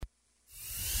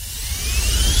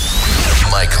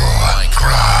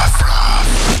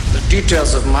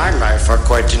details of my life are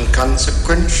quite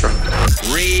inconsequential.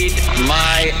 Read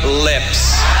my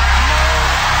lips.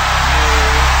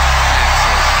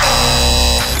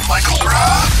 Michael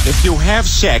Groff. If you have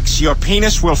sex, your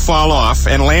penis will fall off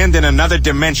and land in another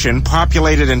dimension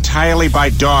populated entirely by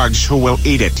dogs who will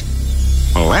eat it.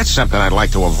 Well, that's something I'd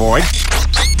like to avoid.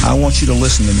 I want you to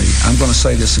listen to me. I'm going to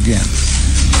say this again.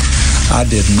 I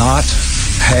did not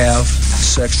have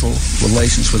sexual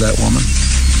relations with that woman,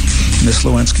 Miss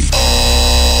Lewinsky.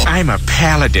 I'm a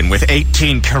paladin with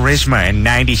 18 charisma and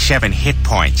 97 hit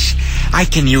points. I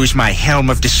can use my Helm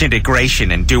of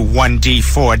Disintegration and do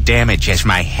 1d4 damage as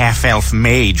my half-elf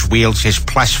mage wields his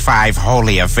 +5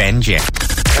 Holy Avenger.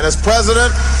 And as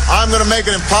president, I'm going to make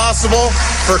it impossible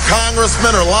for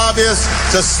congressmen or lobbyists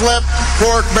to slip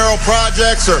pork barrel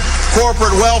projects or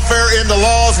corporate welfare into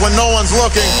laws when no one's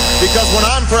looking. Because when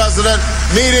I'm president,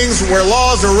 meetings where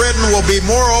laws are written will be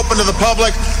more open to the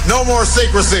public, no more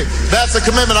secrecy. That's a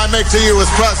commitment I make to you as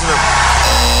president.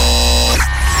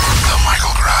 The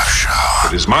Michael Groff Show.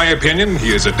 It is my opinion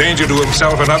he is a danger to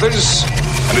himself and others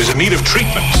and is in need of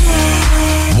treatment.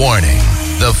 Warning.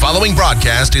 The following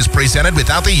broadcast is presented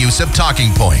without the use of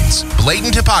talking points,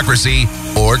 blatant hypocrisy,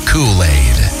 or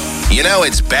Kool-Aid. You know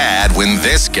it's bad when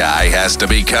this guy has to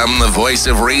become the voice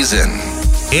of reason.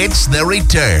 It's the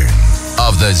return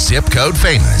of the zip code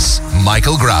famous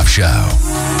Michael Groff Show.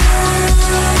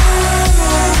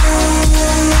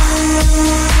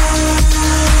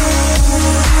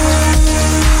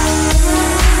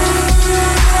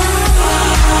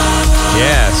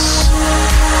 Yes.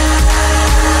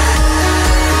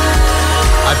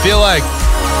 I feel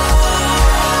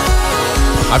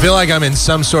like I'm in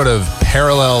some sort of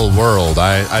parallel world.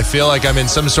 I feel like I'm in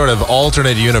some sort of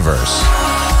alternate universe.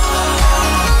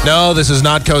 No, this is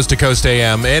not Coast to Coast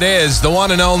AM. It is the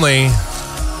one and only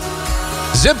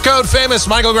Zip Code Famous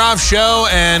Michael Groff Show,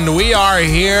 and we are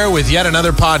here with yet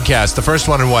another podcast. The first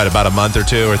one in what, about a month or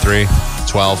 2 or 3?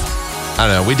 12? I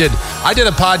don't know. I did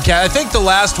a podcast. I think the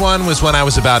last one was when I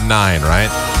was about 9,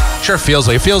 right? Sure feels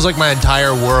like my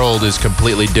entire world is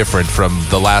completely different from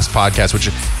the last podcast, which,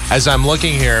 as I'm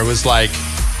looking here, it was like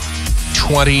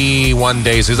 21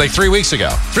 days. It was like 3 weeks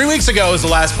ago. 3 weeks ago was the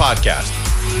last podcast.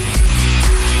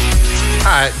 All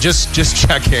right, just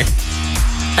checking.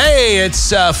 Hey,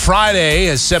 it's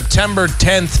Friday, September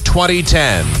 10th,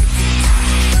 2010.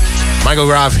 Michael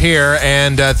Groff here,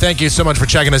 and thank you so much for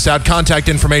checking us out. Contact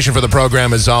information for the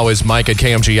program is always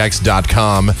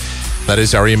mike@kmgx.com. That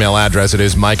is our email address. It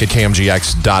is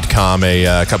mike@kmgx.com.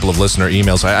 A couple of listener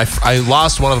emails. I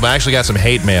lost one of them. I actually got some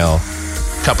hate mail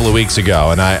a couple of weeks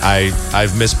ago, and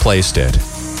I've misplaced it.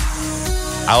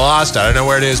 I lost it. I don't know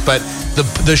where it is, but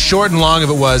the short and long of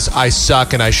it was, I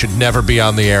suck and I should never be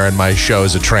on the air and my show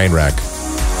is a train wreck.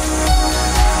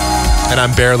 And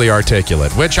I'm barely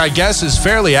articulate, which I guess is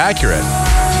fairly accurate.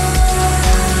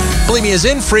 Believe me, as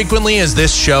infrequently as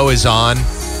this show is on,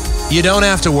 you don't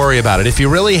have to worry about it. If you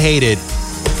really hate it,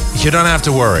 you don't have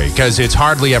to worry, because it's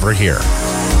hardly ever here.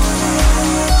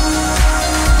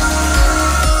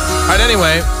 All right,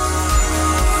 anyway.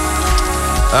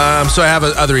 So I have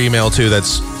another email, too,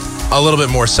 that's a little bit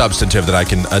more substantive that I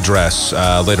can address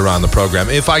later on in the program,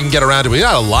 if I can get around to it. We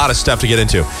got a lot of stuff to get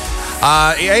into.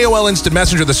 AOL Instant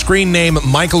Messenger, the screen name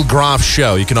Michael Groff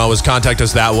Show. You can always contact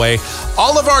us that way.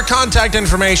 All of our contact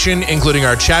information, including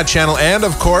our chat channel, and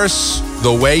of course,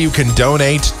 the way you can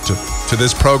donate to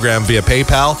this program via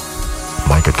PayPal,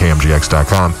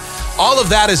 mike@kmgx.com. All of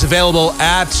that is available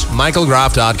at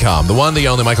michaelgroff.com. The one, the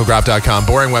only michaelgroff.com.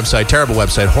 Boring website, terrible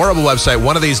website, horrible website.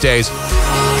 One of these days,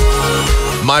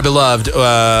 my beloved,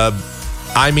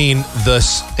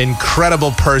 this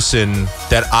incredible person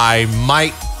that I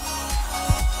might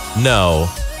know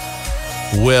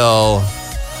will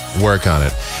work on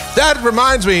it. That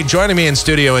reminds me, joining me in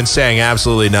studio and saying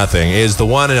absolutely nothing is the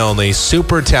one and only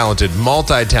super talented,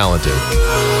 multi-talented,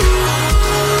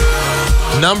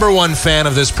 #1 fan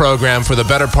of this program for the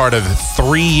better part of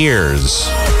 3 years.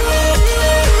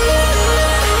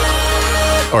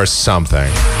 Or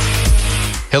something.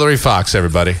 Hillary Fox,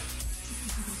 everybody.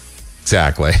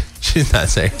 Exactly. She's not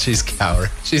saying, she's cowering.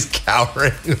 She's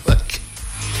cowering. Look.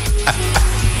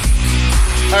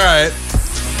 All right.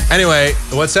 Anyway,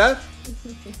 what's that?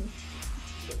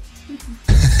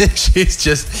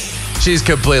 she's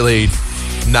completely,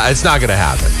 it's not going to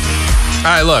happen. All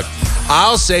right, look,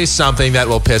 I'll say something that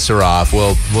will piss her off.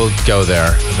 We'll go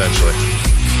there eventually.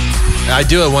 I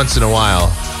do it once in a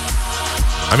while.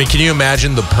 I mean, can you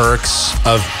imagine the perks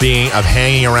of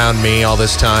hanging around me all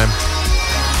this time?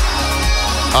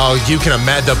 Oh, you can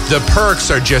imagine. The perks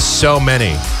are just so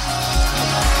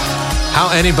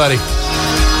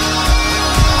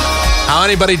How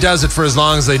anybody does it for as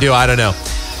long as they do, I don't know.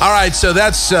 All right, so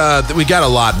that's we got a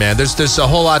lot, man. There's a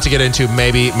whole lot to get into.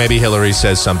 Maybe Hillary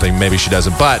says something, maybe she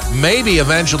doesn't, but maybe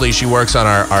eventually she works on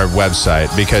our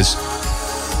website, because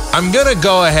I'm gonna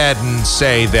go ahead and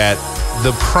say that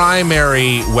the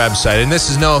primary website, and this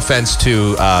is no offense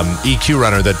to EQ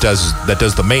Runner that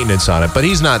does the maintenance on it, but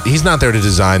he's not there to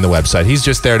design the website. He's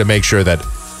just there to make sure that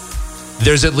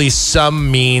there's at least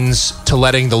some means to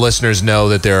letting the listeners know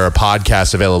that there are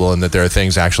podcasts available and that there are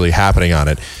things actually happening on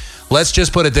it. Let's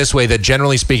just put it this way, that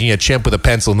generally speaking, a chimp with a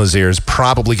pencil in his ear is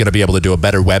probably going to be able to do a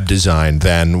better web design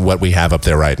than what we have up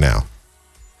there right now.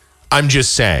 I'm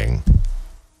just saying.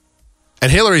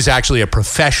 And Hillary's actually a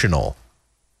professional.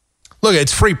 Look,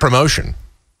 it's free promotion.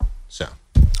 So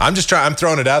I'm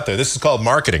throwing it out there. This is called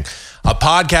marketing. A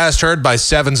podcast heard by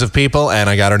sevens of people, and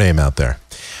I got her name out there.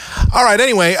 All right,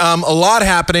 anyway, a lot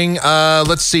happening.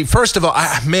 Let's see. First of all,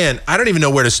 I don't even know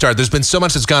where to start. There's been so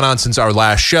much that's gone on since our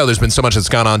last show. There's been so much that's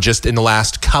gone on just in the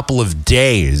last couple of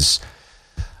days.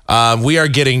 We are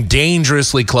getting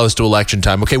dangerously close to election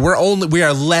time. Okay, we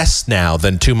are less now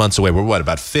than 2 months away. We're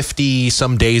about 50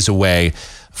 some days away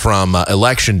from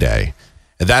election day.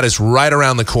 That is right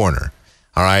around the corner.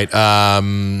 All right.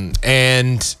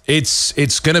 And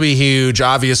it's going to be huge.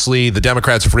 Obviously, the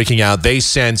Democrats are freaking out. They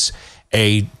sense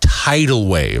a tidal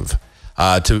wave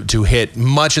to hit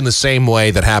much in the same way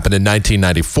that happened in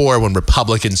 1994 when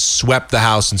Republicans swept the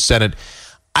House and Senate.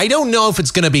 I don't know if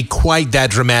it's going to be quite that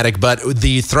dramatic, but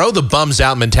the throw the bums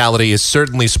out mentality is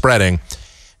certainly spreading.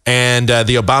 And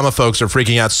the Obama folks are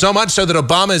freaking out so much so that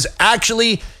Obama is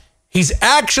he's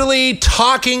actually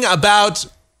talking about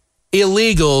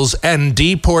illegals and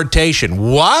deportation.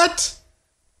 What?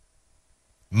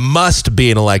 Must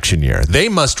be an election year. They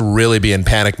must really be in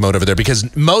panic mode over there,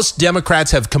 because most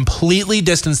Democrats have completely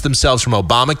distanced themselves from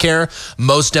Obamacare.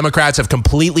 Most Democrats have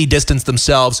completely distanced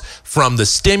themselves from the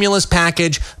stimulus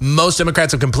package. Most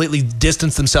Democrats have completely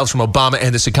distanced themselves from Obama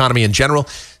and this economy in general.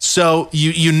 So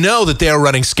you know that they are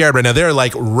running scared right now. They're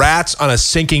like rats on a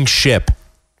sinking ship.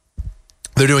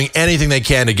 They're doing anything they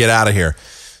can to get out of here.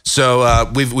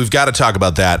 So we've got to talk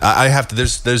about that. I have to.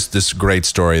 There's this great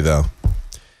story though.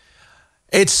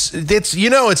 It's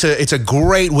a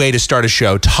great way to start a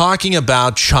show talking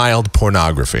about child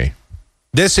pornography.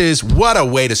 What a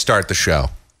way to start the show.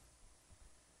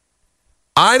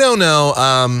 I don't know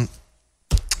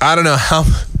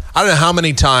how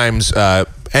many times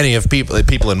any of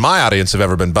people in my audience have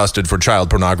ever been busted for child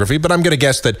pornography, but I'm going to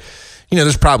guess that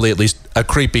there's probably at least a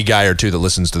creepy guy or two that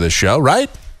listens to this show, right?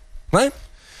 Right?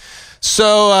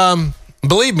 So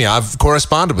believe me, I've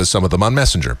corresponded with some of them on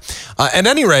Messenger. At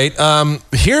any rate,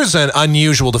 here's an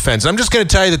unusual defense. I'm just going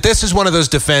to tell you that this is one of those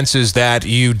defenses that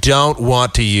you don't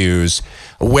want to use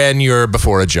when you're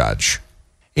before a judge.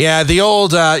 Yeah, the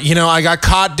old, I got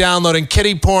caught downloading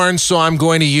kitty porn, so I'm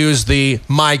going to use the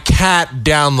my cat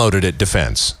downloaded it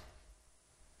defense.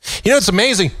 It's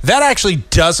amazing. That actually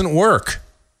doesn't work.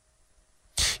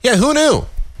 Yeah, who knew?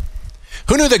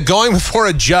 Who knew that going before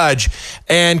a judge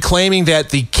and claiming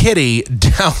that the kitty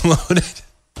downloaded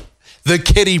the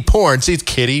kitty porn? See, it's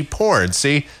kitty porn.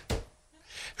 See,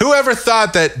 whoever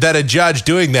thought that a judge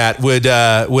doing that would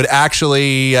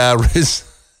actually?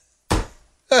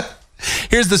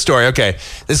 Here's the story. Okay,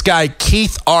 this guy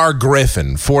Keith R.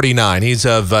 Griffin, 49. He's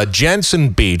of Jensen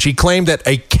Beach. He claimed that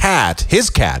his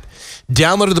cat,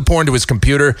 downloaded the porn to his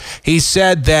computer. He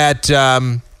said that.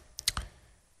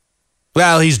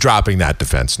 Well, he's dropping that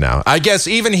defense now. I guess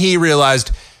even he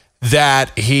realized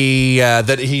that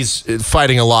he's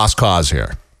fighting a lost cause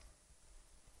here.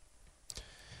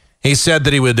 He said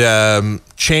that he would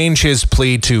change his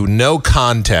plea to no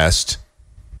contest.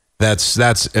 That's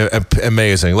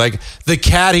amazing. Like the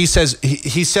cat, he says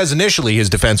initially his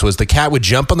defense was the cat would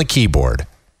jump on the keyboard,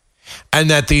 and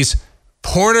that these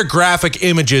pornographic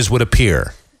images would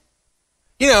appear.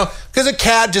 Because a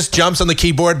cat just jumps on the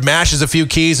keyboard, mashes a few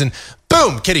keys, and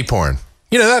boom, kitty porn.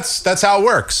 That's how it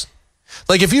works.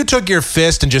 Like if you took your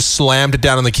fist and just slammed it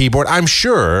down on the keyboard, I'm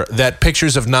sure that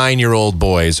pictures of 9-year-old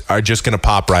boys are just going to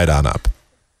pop right on up.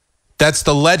 That's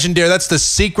the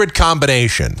secret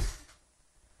combination.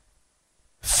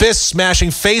 Fist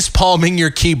smashing, face palming your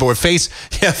keyboard,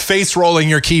 face rolling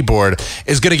your keyboard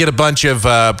is going to get a bunch of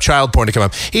child porn to come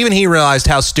up. Even he realized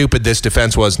how stupid this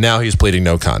defense was. Now he's pleading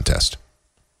no contest.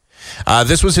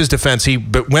 This was his defense. He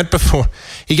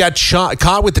got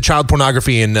caught with the child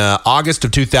pornography in August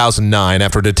of 2009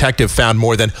 after a detective found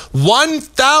more than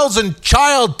 1,000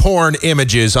 child porn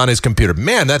images on his computer.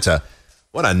 Man,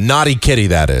 what a naughty kitty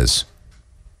that is.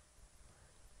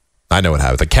 I know what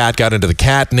happened. The cat got into the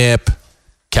catnip.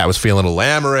 Cat was feeling a little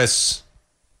amorous.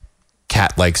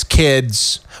 Cat likes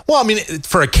kids. Well, I mean,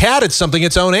 for a cat, it's something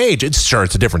its own age. It's a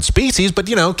different species, but,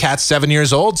 cat's 7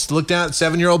 years old. Look down at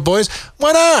 7-year-old boys.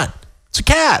 Why not? It's a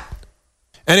cat.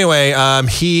 Anyway,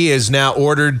 he is now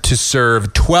ordered to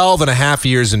serve 12 and a half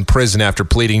years in prison after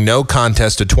pleading no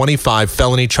contest to 25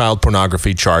 felony child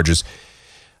pornography charges.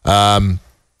 Anyone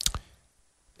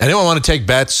want to take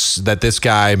bets that this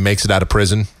guy makes it out of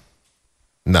prison?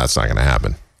 No, it's not going to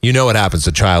happen. You know what happens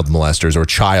to child molesters or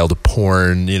child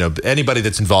porn, anybody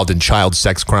that's involved in child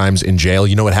sex crimes in jail.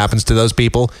 You know what happens to those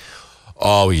people?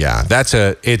 Oh, yeah.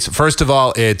 First of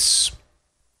all, let's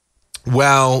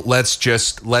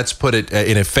put it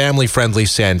in a family-friendly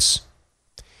sense.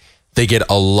 They get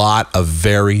a lot of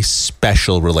very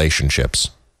special relationships.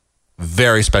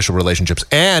 Very special relationships.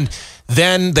 And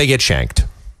then they get shanked.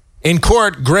 In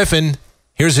court, Griffin,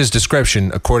 here's his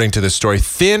description, according to this story,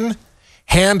 thin,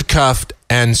 handcuffed,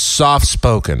 and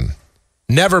soft-spoken.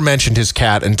 Never mentioned his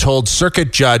cat and told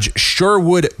Circuit Judge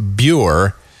Sherwood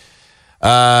Buer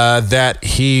that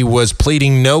he was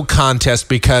pleading no contest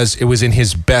because it was in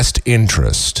his best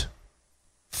interest.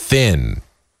 Thin,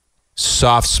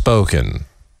 soft-spoken.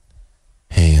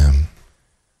 Hey,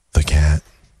 the cat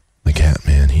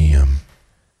man,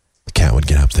 the cat would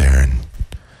get up there and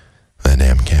that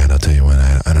damn cat, I'll tell you what,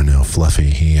 I don't know,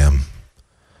 Fluffy,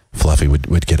 Fluffy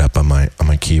would get up on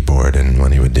my keyboard, and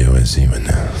what he would do is he would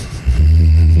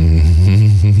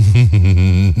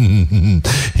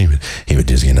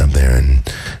just get up there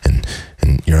and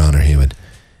Your Honor, he would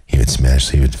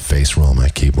face roll my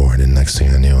keyboard, and next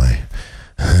thing I knew,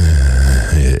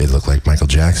 it looked like Michael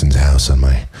Jackson's house on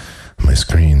my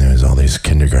screen. There was all these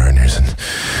kindergartners, and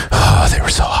they were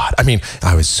so hot. I mean,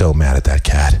 I was so mad at that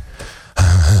cat.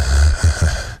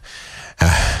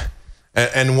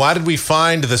 And why did we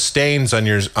find the stains on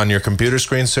your computer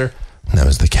screen, sir? That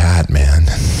was the cat, man.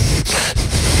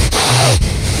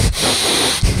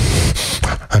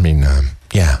 I mean,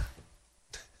 yeah.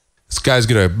 This guy's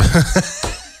gonna.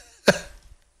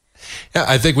 Yeah,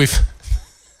 I think we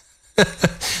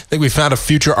found a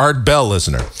future Art Bell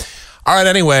listener. All right.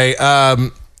 Anyway,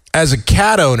 as a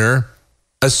cat owner,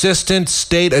 Assistant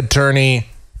State Attorney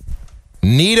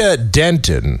Nita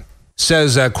Denton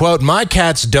says, quote, "My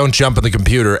cats don't jump on the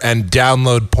computer and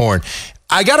download porn."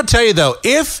 I got to tell you, though,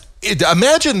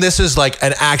 imagine this is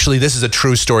this is a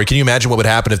true story. Can you imagine what would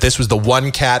happen if this was the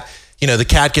one cat? The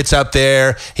cat gets up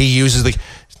there. He uses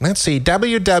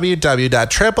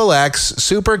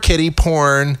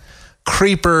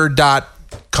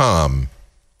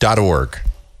www.xsuperkittyporncreeper.com.org.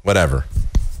 Whatever.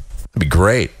 That'd be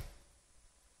great.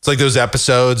 It's like those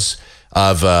episodes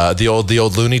of the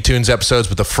old Looney Tunes episodes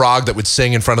with the frog that would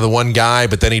sing in front of the one guy,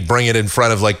 but then he'd bring it in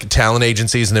front of talent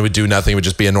agencies and they would do nothing. It would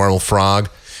just be a normal frog.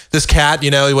 This cat,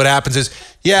 what happens is,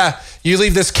 you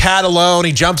leave this cat alone.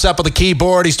 He jumps up on the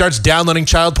keyboard. He starts downloading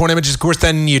child porn images. Of course,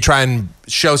 then you try and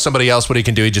show somebody else what he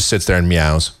can do. He just sits there and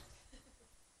meows.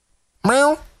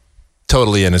 Meow.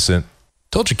 Totally innocent.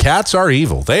 Told you, cats are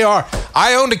evil. They are.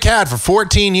 I owned a cat for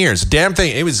 14 years. Damn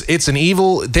thing.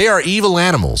 They are evil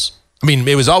animals. I mean,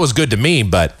 it was always good to me,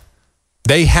 but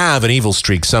they have an evil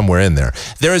streak somewhere in there.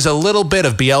 There is a little bit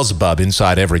of Beelzebub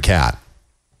inside every cat.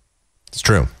 It's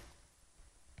true.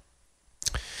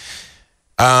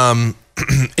 In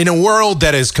a world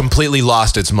that has completely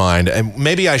lost its mind, and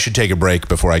maybe I should take a break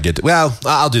before I get to... Well,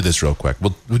 I'll do this real quick.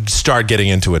 We'll start getting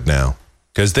into it now,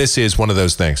 because this is one of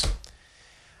those things.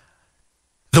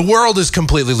 The world is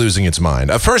completely losing its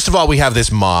mind. First of all, we have this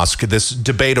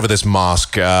debate over this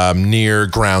mosque near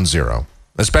Ground Zero.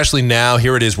 Especially now,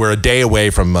 here it is, we're a day away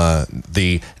from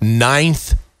the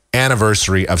 9th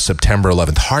anniversary of September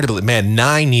 11th. Hard to believe, man,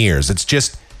 9 years. It's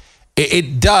just,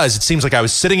 it seems like I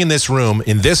was sitting in this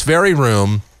very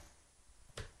room,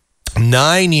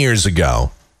 9 years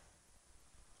ago,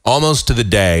 almost to the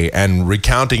day, and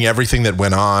recounting everything that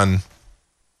went on.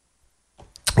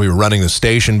 We were running the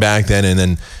station back then, and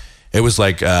then it was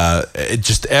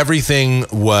everything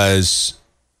was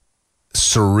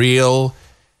surreal.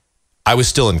 I was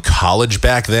still in college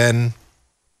back then.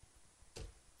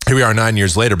 Here we are 9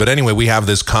 years later. But anyway, we have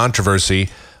this controversy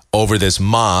over this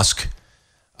mosque,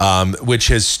 which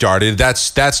has started.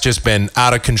 That's just been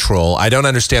out of control. I don't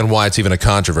understand why it's even a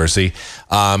controversy.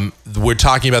 We're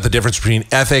talking about the difference between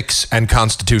ethics and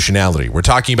constitutionality. We're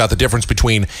talking about the difference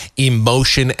between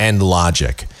emotion and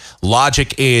logic.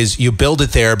 Logic is you build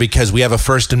it there because we have a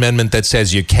First Amendment that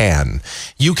says you can.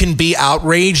 You can be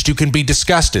outraged. You can be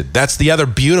disgusted. That's the other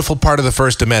beautiful part of the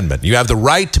First Amendment. You have the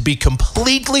right to be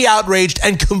completely outraged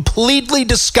and completely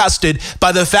disgusted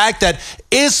by the fact that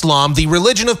Islam, the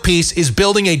religion of peace, is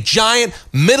building a giant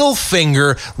middle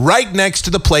finger right next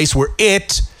to the place where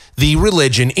the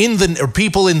religion, or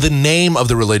people in the name of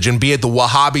the religion, be it the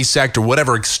Wahhabi sect or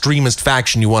whatever extremist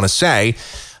faction you want to say,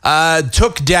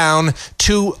 took down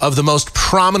two of the most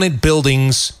prominent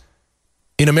buildings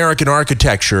in American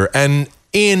architecture and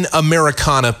in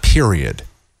Americana, period.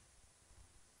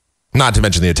 Not to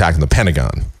mention the attack on the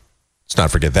Pentagon. Let's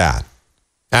not forget that.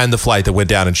 And the flight that went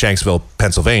down in Shanksville,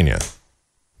 Pennsylvania.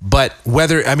 But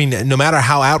no matter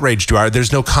how outraged you are,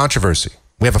 there's no controversy.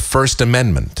 We have a First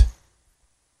Amendment.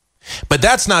 But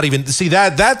that's not even,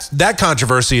 that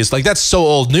controversy is like, that's so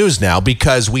old news now,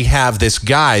 because we have this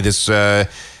guy, this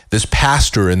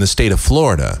pastor in the state of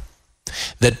Florida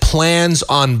that plans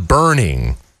on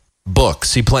burning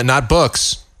books. Not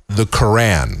books, the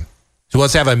Quran. He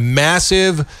wants to have a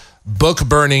massive book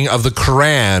burning of the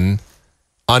Quran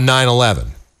on 9/11.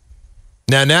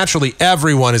 Now, naturally,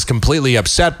 everyone is completely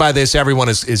upset by this. Everyone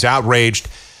is outraged.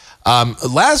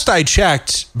 Last I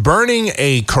checked, burning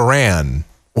a Quran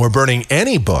or burning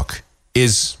any book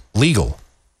is legal.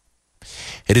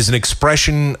 It is an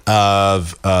expression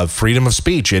of freedom of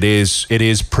speech. It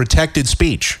is protected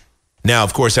speech. Now,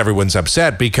 of course, everyone's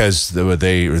upset because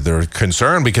they're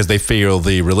concerned because they feel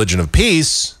the religion of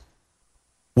peace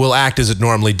will act as it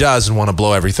normally does and want to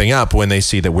blow everything up when they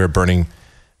see that we're burning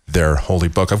their holy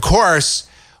book. Of course,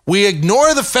 we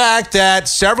ignore the fact that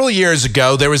several years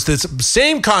ago there was this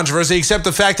same controversy, except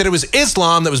the fact that it was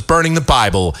Islam that was burning the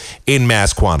Bible in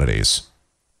mass quantities.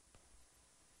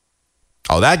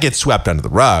 Oh, that gets swept under the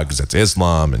rug because that's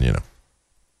Islam and,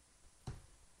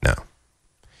 No.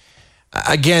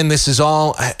 Again, this is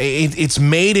all, it's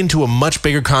made into a much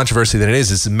bigger controversy than it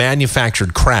is. It's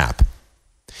manufactured crap.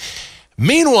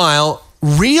 Meanwhile,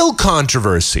 real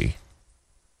controversy.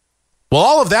 Well,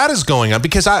 all of that is going on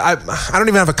because I don't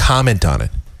even have a comment on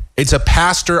it. It's a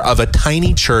pastor of a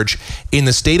tiny church in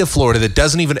the state of Florida that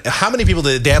doesn't even, how many people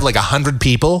did they have? Like 100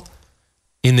 people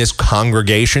in this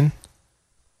congregation?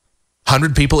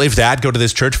 100 people, if that, go to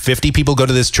this church. 50 people go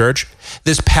to this church.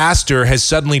 This pastor has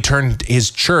suddenly turned his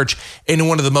church into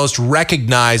one of the most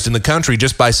recognized in the country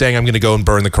just by saying, I'm going to go and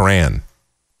burn the Quran.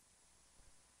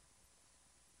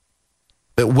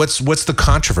 What's the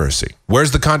controversy?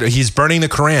 Where's the controversy? He's burning the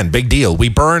Quran. Big deal. We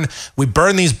burn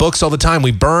these books all the time.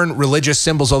 We burn religious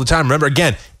symbols all the time. Remember,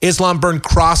 again, Islam burned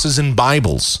crosses and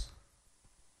Bibles.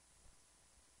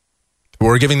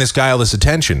 We're giving this guy all this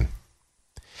attention.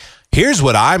 Here's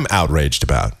what I'm outraged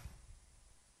about.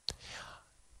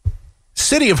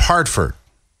 City of Hartford.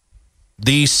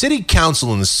 The city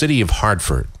council in the city of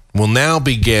Hartford will now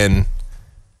begin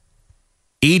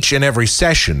each and every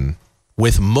session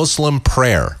with Muslim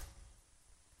prayer.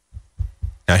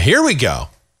 Now here we go.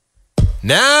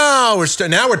 Now we're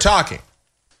talking.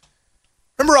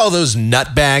 Remember all those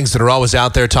nutbags that are always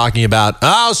out there talking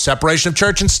about, separation of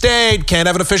church and state, can't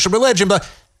have an official religion, but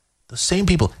the same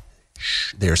people,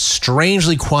 they're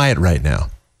strangely quiet right now.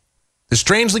 They're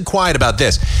strangely quiet about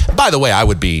this. By the way, I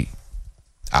would be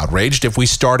outraged if we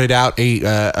started out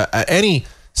any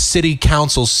city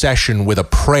council session with a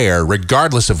prayer,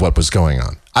 regardless of what was going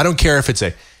on. I don't care if it's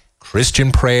a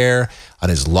Christian prayer, an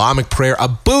Islamic prayer, a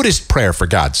Buddhist prayer, for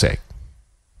God's sake.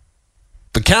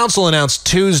 The council announced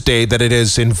Tuesday that it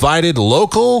has invited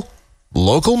local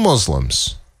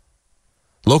Muslims,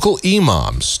 local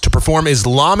imams, to perform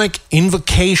Islamic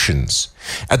invocations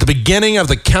at the beginning of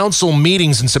the council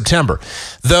meetings in September.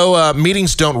 Though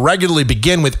meetings don't regularly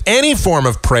begin with any form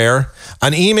of prayer,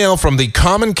 an email from the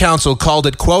Common Council called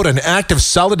it, quote, an act of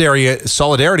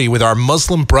solidarity with our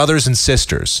Muslim brothers and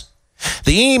sisters.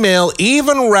 The email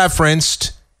even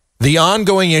referenced the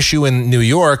ongoing issue in New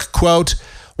York, quote,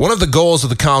 one of the goals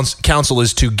of the council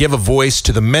is to give a voice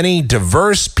to the many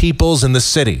diverse peoples in the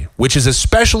city, which is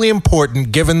especially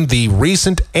important given the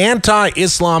recent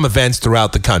anti-Islam events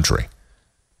throughout the country.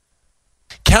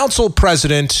 Council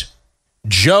President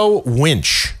Joe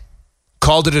Winch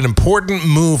called it an important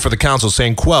move for the council,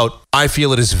 saying, quote, I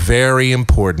feel it is very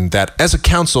important that as a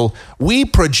council, we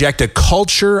project a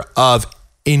culture of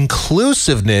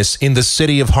inclusiveness in the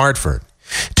city of Hartford.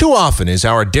 Too often is it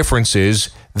our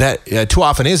differences that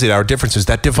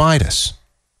divide us.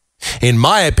 In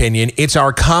my opinion, it's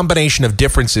our combination of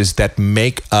differences that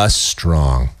make us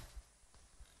strong.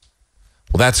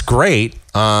 Well, that's great.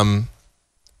 So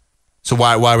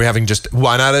why are we having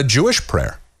why not a Jewish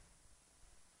prayer?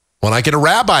 Why not get a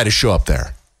rabbi to show up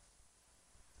there?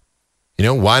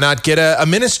 Why not get a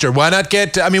minister? Why not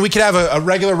get, we could have a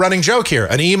regular running joke here.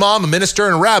 An imam, a minister,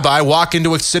 and a rabbi walk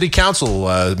into a city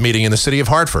council meeting in the city of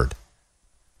Hartford.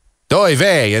 Doi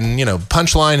vey, and,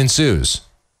 punchline ensues.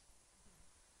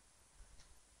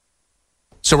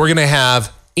 So we're going to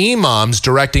have imams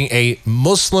directing a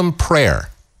Muslim prayer.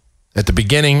 at the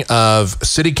beginning of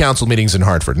city council meetings in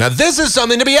Hartford. Now, this is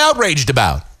something to be outraged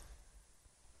about.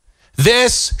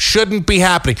 This shouldn't be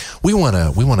happening. We want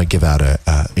to give out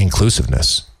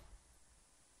inclusiveness.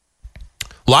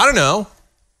 Well, I don't know.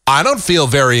 I don't feel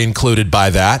very included by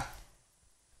that.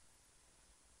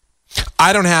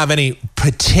 I don't have any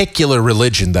particular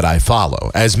religion that I follow,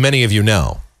 as many of you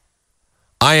know.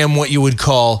 I am what you would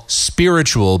call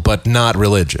spiritual, but not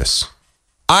religious.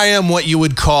 I am what you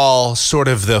would call sort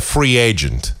of the free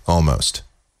agent, almost.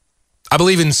 I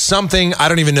believe in something, I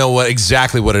don't even know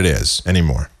exactly what it is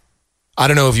anymore. I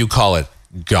don't know if you call it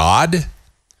God,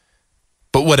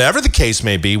 but whatever the case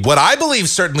may be, what I believe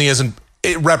certainly isn't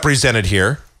represented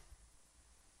here.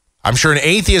 I'm sure an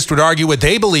atheist would argue what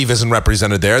they believe isn't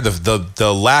represented there,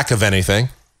 the lack of anything.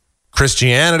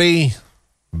 Christianity,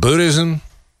 Buddhism,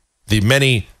 the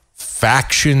many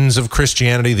factions of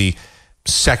Christianity, the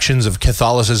sections of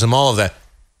Catholicism, all of that,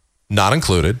 not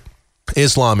included.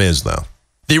 Islam is, though.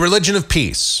 The religion of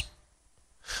peace,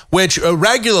 which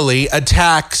regularly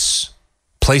attacks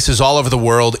places all over the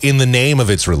world in the name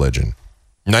of its religion.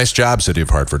 Nice job, City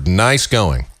of Hartford. Nice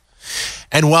going.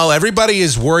 And while everybody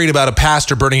is worried about a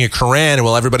pastor burning a Quran, and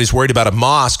while everybody's worried about a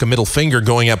mosque, a middle finger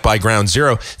going up by ground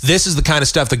zero, this is the kind of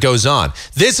stuff that goes on.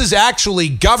 This is actually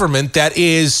government that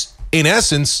is, in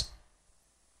essence,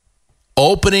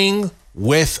 opening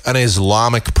with an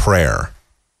Islamic prayer.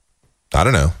 I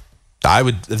don't know.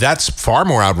 That's far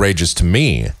more outrageous to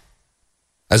me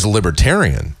as a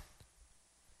libertarian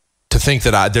to think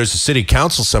that there's a city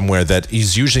council somewhere that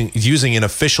is using an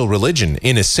official religion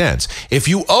in a sense. If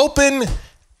you open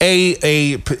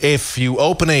a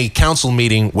council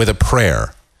meeting with a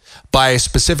prayer by a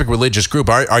specific religious group,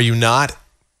 are you not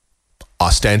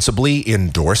ostensibly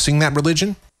endorsing that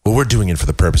religion? Well, we're doing it for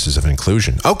the purposes of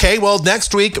inclusion. Okay, well,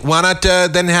 next week, why not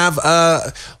have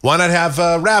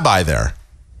a rabbi there?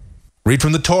 Read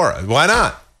from the Torah. Why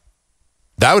not?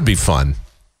 That would be fun.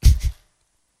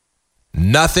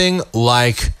 Nothing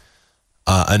like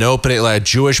an opening, like a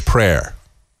Jewish prayer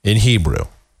in Hebrew.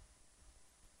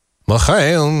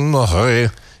 Nothing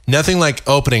like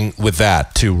opening with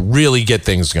that to really get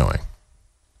things going.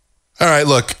 All right,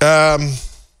 look, got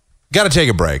to take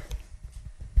a break.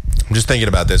 I'm just thinking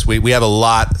about this. We have a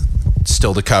lot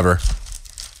still to cover.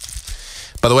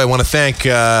 By the way, I want to thank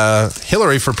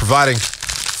Hillary for providing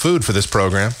food for this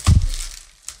program.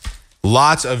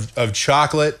 Lots of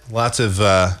chocolate, lots of...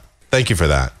 thank you for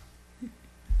that.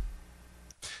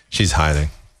 She's hiding.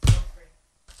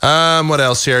 What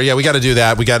else here? Yeah, we got to do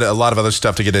that. We got a lot of other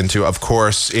stuff to get into. Of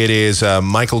course, it is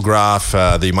Michael Groff,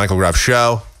 the Michael Groff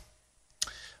Show.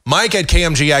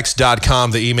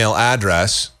 Mike@kmgx.com, the email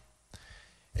address.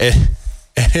 It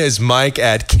is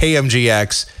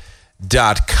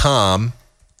Mike@kmgx.com.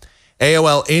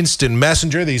 AOL Instant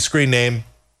Messenger, the screen name,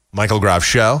 Michael Groff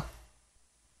Show.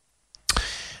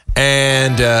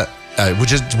 And it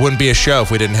just wouldn't be a show if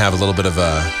we didn't have a little bit of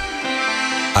a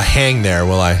hang there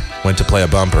while I went to play a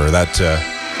bumper.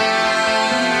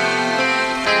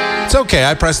 It's okay.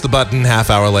 I press the button half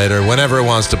hour later. Whenever it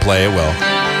wants to play, it will.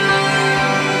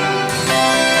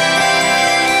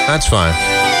 That's fine.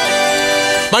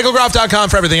 MichaelGroff.com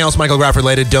for everything else Michael Groff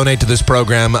related. Donate to this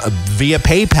program via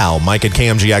PayPal,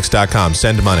 Mike@kmgx.com.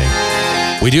 Send money.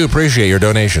 We do appreciate your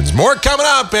donations. More coming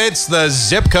up. It's the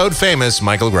zip code famous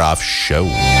Michael Groff Show.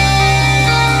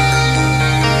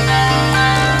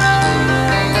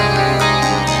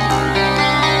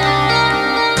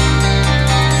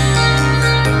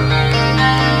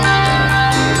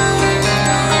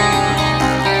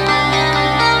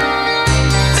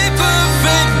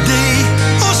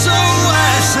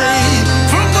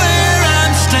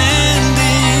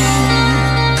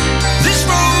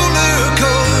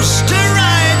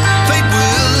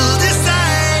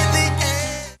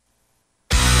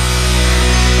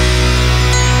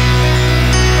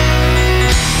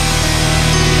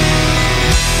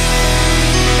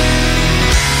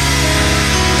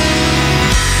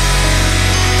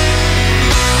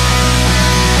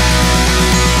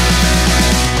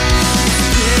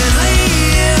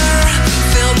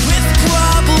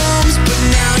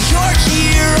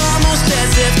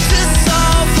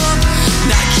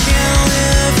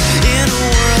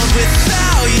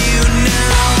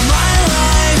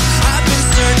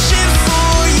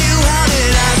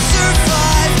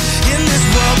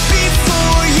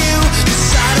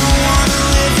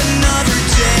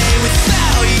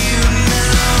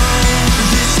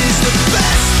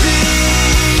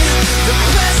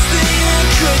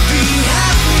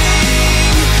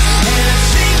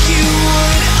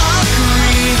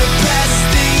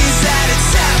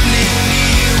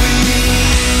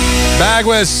 back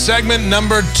with segment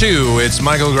number 2. It's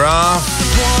Michael Groff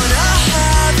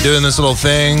doing this little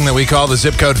thing that we call the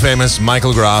zip code famous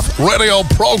Michael Groff radio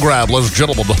program, ladies and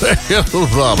gentlemen. Nothing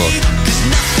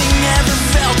ever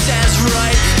felt as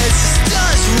right as this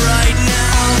does right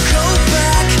now. Go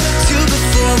back to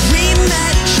before we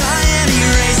met. Try and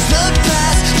erase the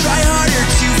past. Try harder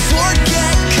to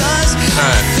forget, cause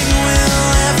nothing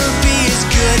will ever be as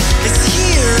good as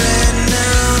here and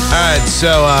now. All right,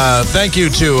 so thank you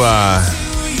to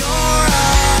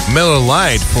Miller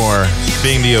Lite for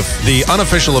being the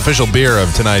unofficial official beer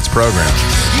of tonight's program.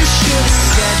 You should have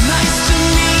said nice to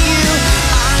meet you.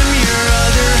 I'm your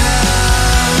other half.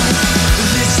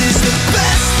 This is the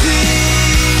best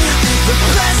thing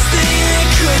that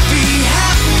could be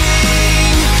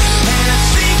happening. And I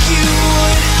think you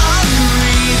would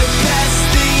agree. The best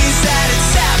thing is that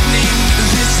it's happening.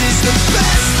 This is the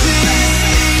best thing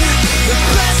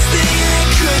that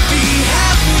could be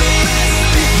happening.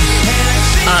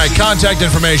 All right, contact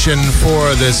information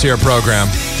for this here program.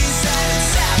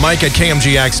 Mike at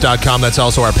KMGX.com. That's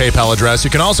also our PayPal address. You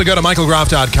can also go to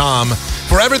michaelgroff.com.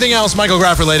 For everything else Michael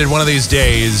Groff related, one of these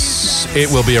days, it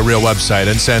will be a real website.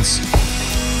 And since,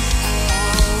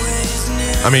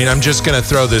 I'm just going to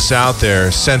throw this out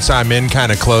there. Since I'm in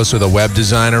kind of close with a web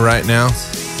designer right now,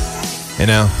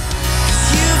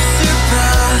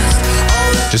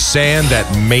 just saying that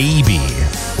maybe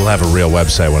we'll have a real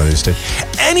website one of these days.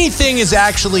 Anything is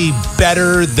actually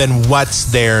better than what's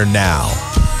there now.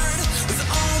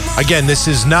 Again, this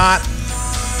is not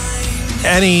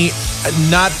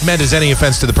meant as any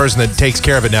offense to the person that takes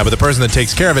care of it now, but the person that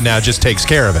takes care of it now just takes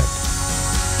care of it.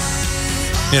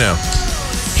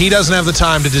 He doesn't have the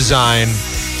time to design.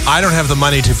 I don't have the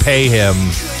money to pay him.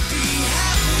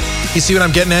 You see what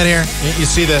I'm getting at here? You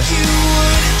see the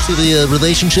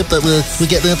relationship that we're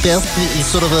getting up there? You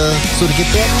sort of get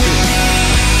that?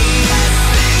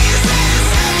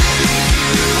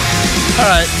 All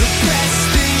right.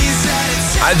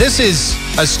 This is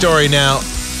a story now.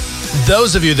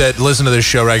 Those of you that listen to this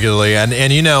show regularly,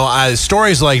 and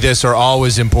stories like this are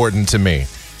always important to me.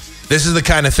 This is the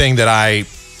kind of thing that I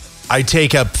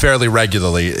take up fairly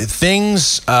regularly.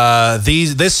 This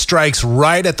strikes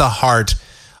right at the heart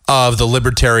of the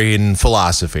libertarian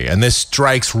philosophy, and this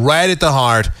strikes right at the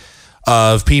heart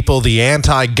of people, the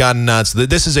anti-gun nuts.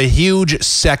 This is a huge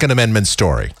Second Amendment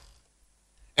story.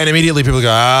 And immediately people go,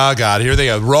 oh, God, here they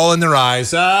go, rolling their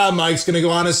eyes. Mike's going to go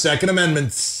on a Second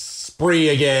Amendment spree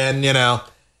again,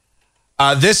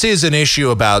 This is an issue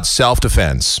about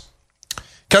self-defense.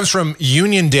 Comes from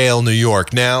Uniondale, New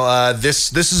York. Now,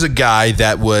 this is a guy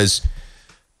that was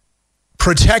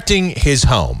protecting his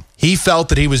home. He felt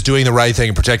that he was doing the right thing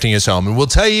in protecting his home. And we'll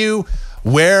tell you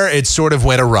where it sort of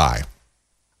went awry.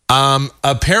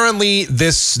 Apparently,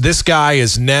 this guy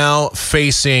is now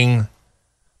facing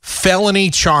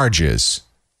felony charges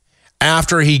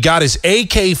after he got his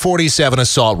AK-47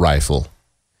 assault rifle.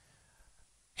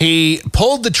 He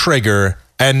pulled the trigger,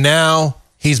 and now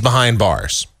he's behind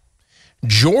bars.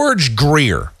 George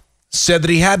Greer said that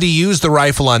he had to use the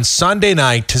rifle on Sunday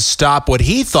night to stop what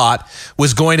he thought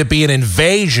was going to be an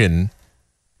invasion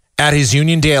at his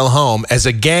Uniondale home as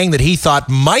a gang that he thought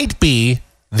might be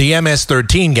the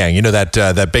MS-13 gang.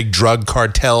 That big drug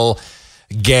cartel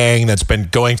gang that's been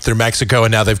going through Mexico,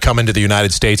 and now they've come into the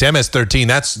United States. MS-13,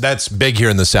 that's big here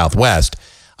in the Southwest.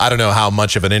 I don't know how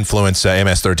much of an influence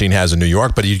MS-13 has in New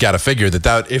York, but you got to figure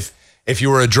that if you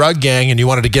were a drug gang and you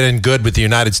wanted to get in good with the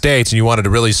United States and you wanted to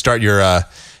really start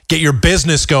get your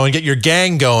business going, get your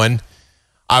gang going,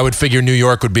 I would figure New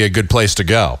York would be a good place to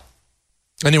go.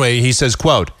 Anyway, he says,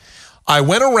 quote, I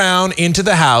went around into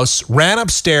the house, ran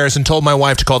upstairs, and told my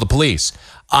wife to call the police.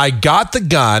 I got the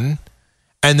gun,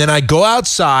 and then I go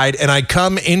outside and I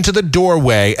come into the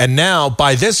doorway, and now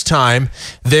by this time,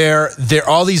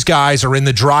 all these guys are in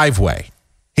the driveway.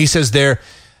 He says they're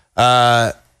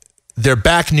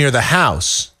back near the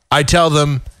house. I tell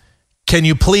them, can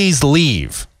you please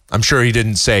leave? I'm sure he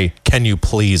didn't say, can you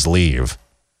please leave?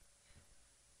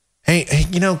 Hey,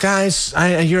 guys,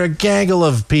 you're a gaggle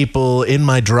of people in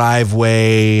my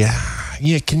driveway.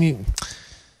 Yeah, can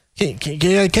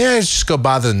I just go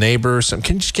bother the neighbor or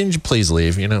something? Can you please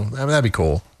leave? That'd be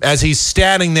cool. As he's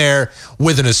standing there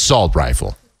with an assault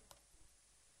rifle.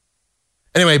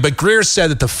 Anyway, but Greer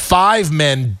said that the 5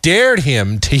 men dared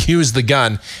him to use the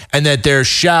gun and that their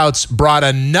shouts brought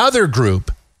another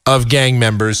group of gang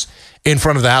members in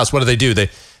front of the house. What do?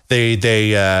 They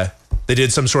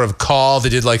did some sort of call. They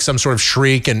did like some sort of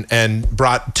shriek and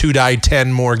brought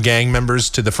 10 more gang members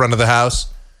to the front of the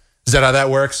house. Is that how that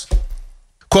works?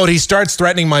 Quote, he starts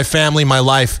threatening my family, my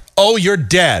life. Oh, you're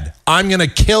dead. I'm going to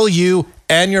kill you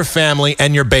and your family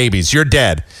and your babies. You're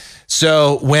dead.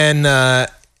 So when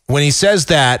he says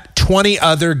that, 20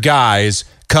 other guys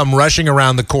come rushing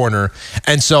around the corner.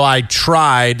 And so I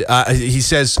tried, he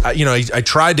says, I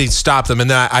tried to stop them, and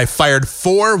then I fired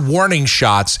 4 warning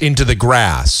shots into the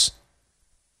grass.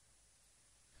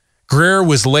 Greer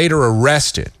was later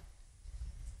arrested.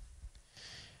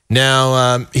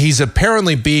 Now, he's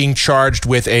apparently being charged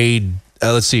with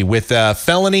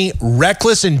felony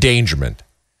reckless endangerment,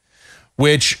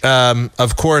 which,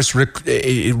 of course,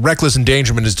 reckless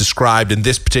endangerment is described in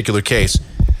this particular case.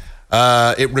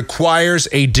 It requires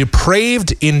a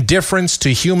depraved indifference to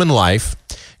human life,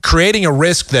 creating a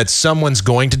risk that someone's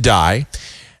going to die.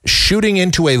 Shooting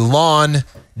into a lawn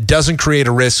doesn't create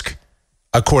a risk,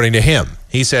 according to him.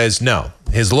 He says no.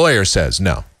 His lawyer says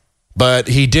no. But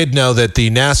he did know that the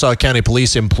Nassau County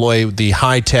Police employ the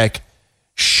high-tech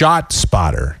shot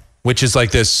spotter, which is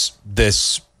like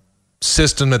this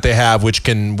system that they have, which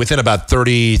can, within about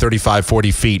 30, 35,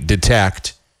 40 feet,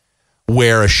 detect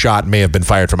where a shot may have been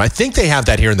fired from. I think they have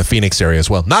that here in the Phoenix area as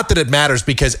well. Not that it matters,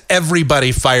 because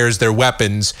everybody fires their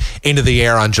weapons into the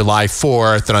air on July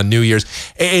 4th and on New Year's.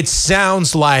 It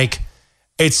sounds like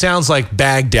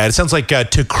Baghdad. It sounds like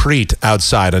Tikrit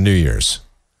outside on New Year's.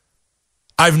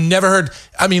 I've never heard,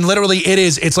 literally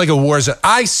it's like a war zone.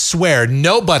 I swear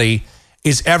nobody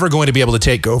is ever going to be able to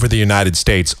take over the United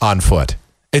States on foot.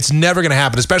 It's never going to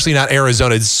happen, especially not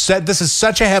Arizona. This is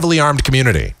such a heavily armed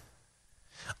community.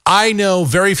 I know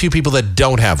very few people that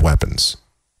don't have weapons.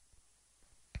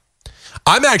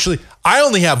 I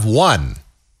only have one.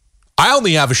 I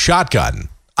only have a shotgun.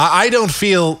 I don't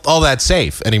feel all that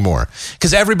safe anymore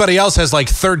because everybody else has like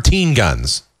 13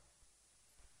 guns.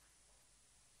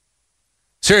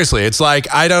 Seriously, it's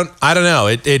like I don't know.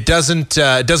 It doesn't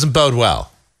bode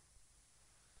well.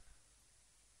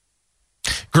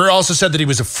 Greer also said that he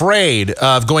was afraid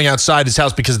of going outside his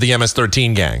house because of the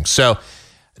MS-13 gang. So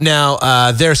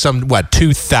now they're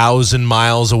 2,000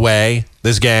 miles away,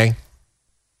 this gang.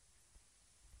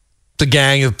 It's a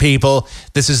gang of people.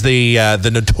 This is the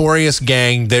notorious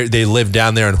gang. They live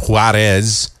down there in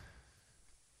Juarez.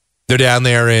 They're down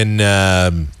there in,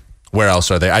 where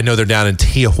else are they? I know they're down in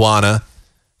Tijuana.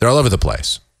 They're all over the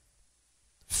place.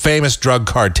 Famous drug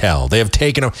cartel. They have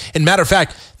taken over. And matter of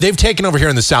fact, they've taken over here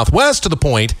in the Southwest to the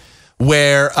point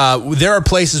where there are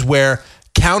places where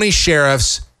county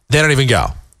sheriffs, they don't even go.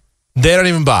 They don't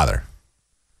even bother.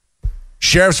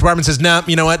 Sheriff's Department says, no,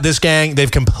 you know what? This gang,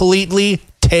 they've completely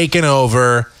taken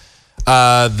over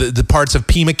the parts of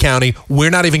Pima County. We're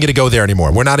not even going to go there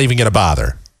anymore. We're not even going to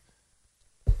bother.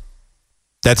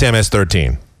 That's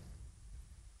MS-13.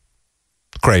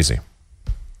 Crazy.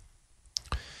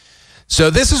 So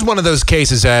this is one of those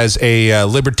cases as a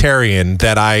libertarian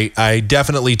that I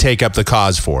definitely take up the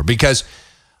cause for because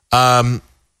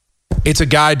it's a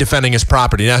guy defending his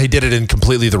property. Now, he did it in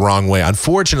completely the wrong way.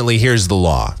 Unfortunately, here's the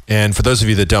law. And for those of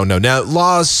you that don't know, now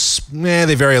laws,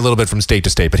 they vary a little bit from state to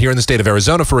state. But here in the state of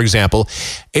Arizona, for example,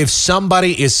 if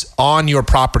somebody is on your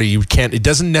property, it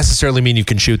doesn't necessarily mean you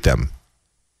can shoot them.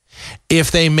 If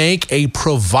they make a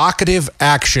provocative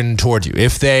action toward you,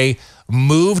 if they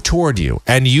move toward you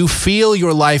and you feel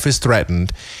your life is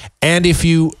threatened, and if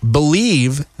you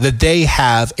believe that they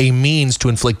have a means to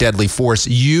inflict deadly force,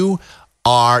 you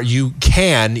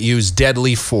can use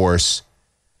deadly force,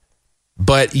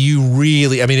 but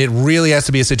it really has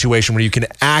to be a situation where you can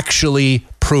actually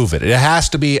prove it. It has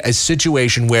to be a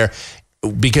situation where,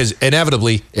 because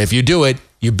inevitably, if you do it,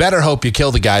 you better hope you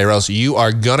kill the guy or else you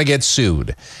are going to get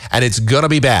sued, and it's going to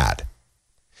be bad.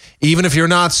 Even if you're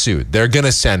not sued, they're going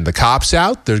to send the cops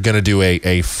out. They're going to do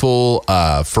a full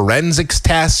forensics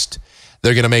test.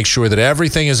 They're going to make sure that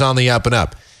everything is on the up and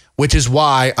up, which is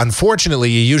why, unfortunately,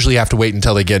 you usually have to wait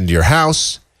until they get into your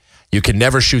house. You can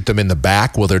never shoot them in the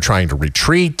back while they're trying to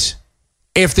retreat.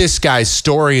 If this guy's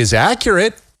story is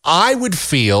accurate, I would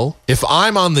feel, if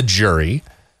I'm on the jury,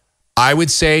 I would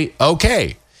say,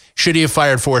 okay, should he have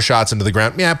fired 4 shots into the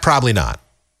ground? Yeah, probably not.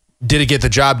 Did it get the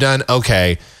job done?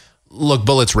 Okay. Look,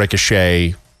 bullets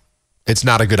ricochet. It's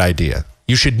not a good idea.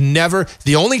 You should never,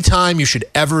 the only time you should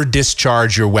ever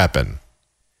discharge your weapon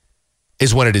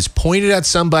is when it is pointed at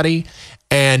somebody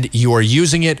and you are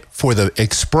using it for the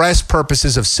express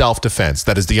purposes of self-defense.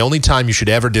 That is the only time you should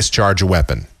ever discharge a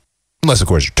weapon. Unless, of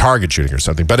course, you're target shooting or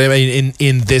something. But I mean,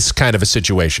 in this kind of a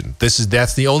situation,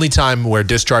 that's the only time where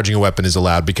discharging a weapon is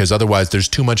allowed, because otherwise there's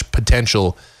too much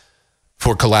potential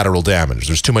for collateral damage.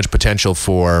 There's too much potential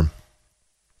for,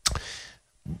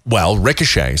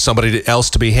 ricochet, somebody else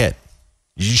to be hit.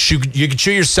 You could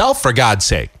shoot yourself, for God's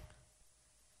sake.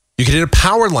 You could hit a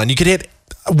power line. You could hit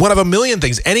one of a million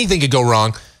things. Anything could go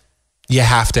wrong. You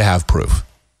have to have proof.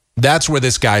 That's where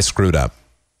this guy screwed up.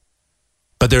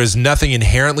 But there is nothing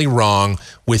inherently wrong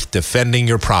with defending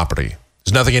your property.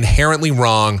 There's nothing inherently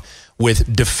wrong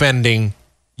with defending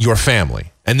your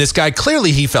family. And this guy,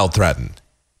 clearly he felt threatened.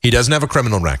 He doesn't have a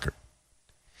criminal record.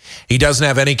 He doesn't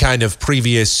have any kind of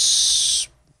previous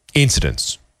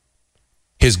incidents.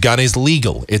 His gun is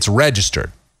legal. It's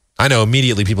registered. I know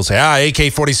immediately people say,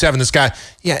 AK-47, this guy.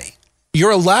 Yeah,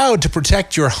 you're allowed to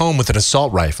protect your home with an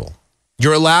assault rifle.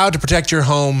 You're allowed to protect your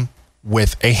home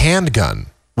with a handgun,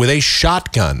 with a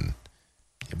shotgun.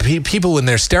 People in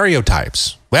their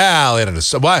stereotypes. Well,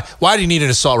 why do you need an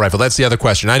assault rifle? That's the other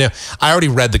question. I know. I already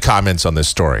read the comments on this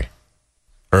story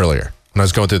earlier when I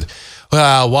was going through.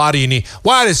 Why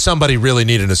does somebody really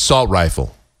need an assault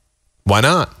rifle? Why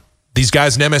not? These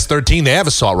guys in MS-13, they have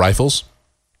assault rifles.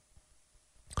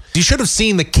 You should have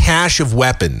seen the cache of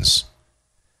weapons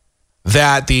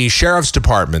that the sheriff's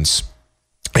departments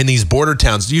in these border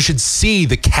towns, you should see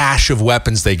the cache of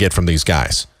weapons they get from these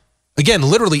guys. Again,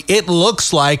 literally, it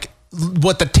looks like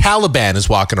what the Taliban is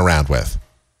walking around with.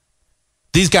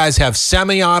 These guys have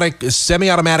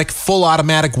semi-automatic, full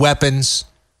automatic weapons.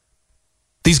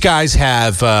 These guys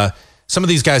have, some of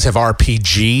these guys have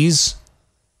RPGs.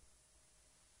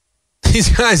 These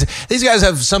guys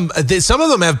have some of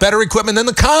them have better equipment than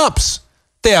the cops.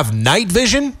 They have night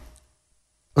vision.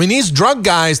 I mean, these drug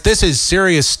guys, this is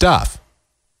serious stuff.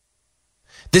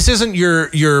 This isn't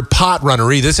your pot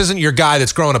runnery. This isn't your guy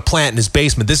that's growing a plant in his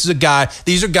basement. These are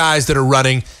guys that are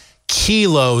running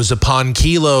kilos upon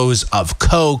kilos of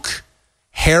coke,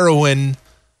 heroin,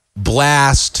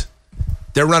 blast.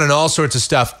 They're running all sorts of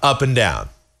stuff up and down.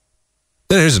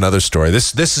 Then here's another story.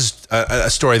 This is a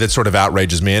story that sort of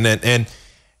outrages me. And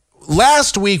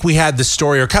last week we had the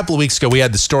story, or a couple of weeks ago, we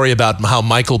had the story about how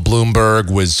Michael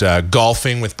Bloomberg was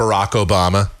golfing with Barack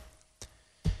Obama.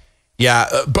 Yeah,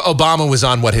 Obama was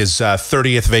on, his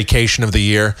 30th vacation of the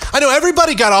year. I know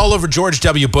everybody got all over George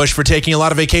W. Bush for taking a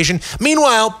lot of vacation.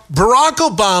 Meanwhile, Barack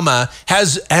Obama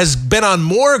has been on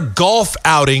more golf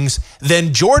outings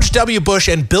than George W. Bush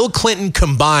and Bill Clinton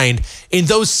combined. In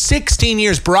those 16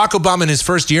 years, Barack Obama in his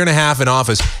first year and a half in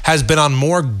office has been on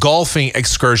more golfing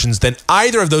excursions than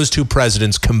either of those two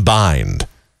presidents combined.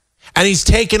 And he's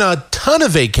taken a ton of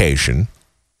vacation.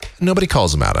 Nobody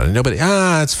calls him out on it.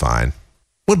 It's fine.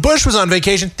 When Bush was on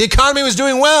vacation, the economy was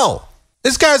doing well.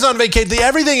 This guy's on vacation.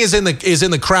 Everything is in the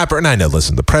crapper. And I know,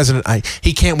 listen, the president,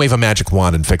 he can't wave a magic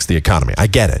wand and fix the economy. I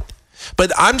get it.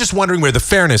 But I'm just wondering where the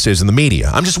fairness is in the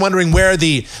media. I'm just wondering where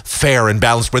the fair and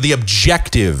balanced, where the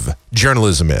objective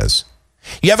journalism is.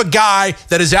 You have a guy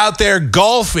that is out there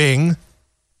golfing.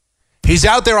 He's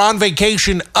out there on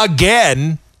vacation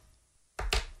again.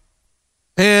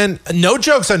 And no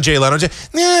jokes on Jay Leno.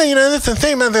 That's the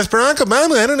thing about this Barack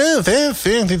Obama. I don't know if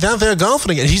he's out there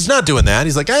golfing again. He's not doing that.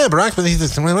 He's like, Barack,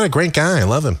 what a great guy. I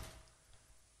love him.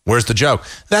 Where's the joke?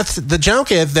 The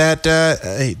joke is that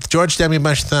George W.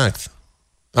 Bush sucks.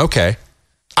 Okay.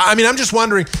 I mean, I'm just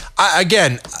wondering,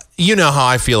 again, you know how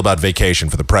I feel about vacation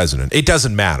for the president. It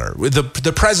doesn't matter.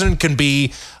 The president can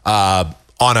be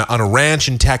on a ranch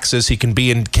in Texas. He can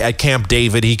be at Camp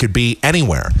David. He could be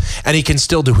anywhere. And he can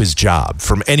still do his job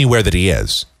from anywhere that he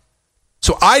is.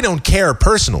 So I don't care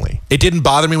personally. It didn't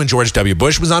bother me when George W.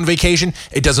 Bush was on vacation.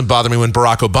 It doesn't bother me when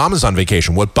Barack Obama's on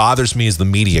vacation. What bothers me is the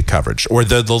media coverage, or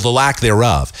the lack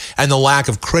thereof, and the lack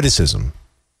of criticism.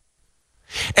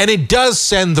 And it does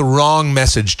send the wrong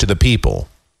message to the people.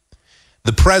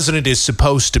 The president is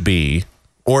supposed to be,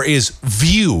 or is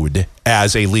viewed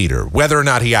as, a leader, whether or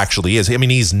not he actually is. I mean,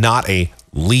 he's not a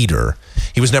leader.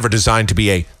 He was never designed to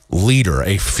be a leader,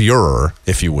 a Führer,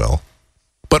 if you will.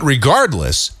 But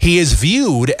regardless, he is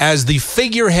viewed as the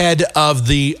figurehead of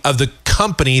the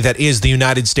company that is the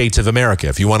United States of America,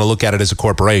 if you want to look at it as a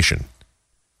corporation.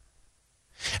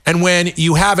 And when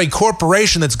you have a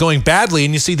corporation that's going badly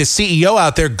and you see the CEO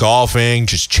out there golfing,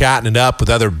 just chatting it up with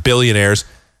other billionaires,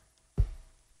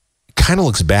 it kind of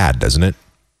looks bad, doesn't it?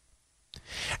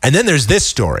 And then there's this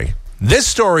story. This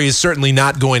story is certainly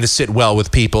not going to sit well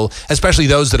with people, especially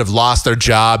those that have lost their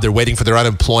job. They're waiting for their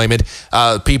unemployment,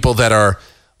 people that are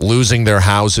losing their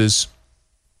houses.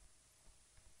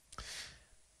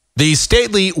 The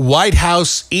stately White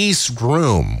House East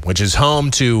Room, which is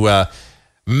home to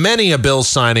many a bill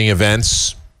signing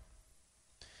events,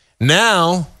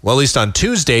 now, well, at least on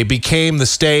Tuesday, became the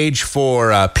stage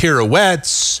for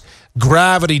pirouettes,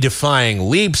 gravity-defying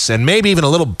leaps, and maybe even a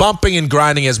little bumping and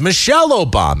grinding as Michelle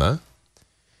Obama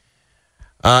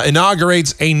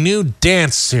inaugurates a new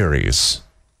dance series.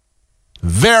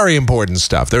 Very important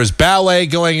stuff. There's ballet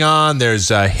going on. There's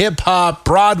hip-hop,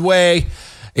 Broadway.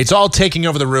 It's all taking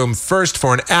over the room first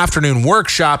for an afternoon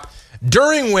workshop,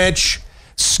 during which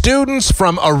Students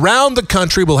from around the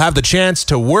country will have the chance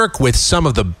to work with some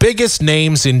of the biggest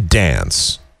names in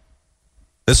dance.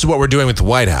 This is what we're doing with the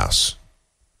White House.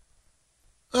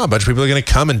 Oh, a bunch of people are going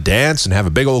to come and dance and have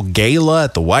a big old gala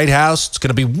at the White House. It's going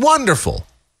to be wonderful.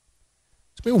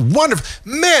 It's going to be wonderful.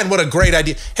 Man, what a great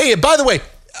idea. Hey, by the way,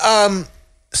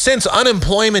 since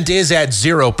unemployment is at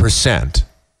 0%,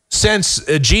 since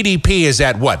GDP is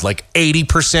at what, like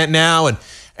 80% now,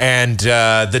 and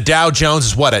the Dow Jones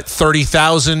is what, at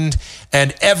 30,000,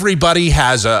 and everybody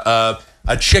has a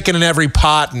chicken in every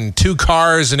pot and 2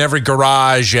 cars in every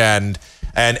garage, and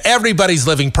everybody's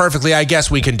living perfectly, I guess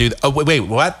we can do that. Oh, wait,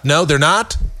 what? No, they're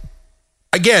not?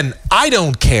 Again, I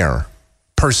don't care,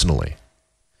 personally.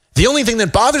 The only thing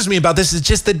that bothers me about this is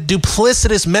just the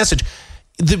duplicitous message.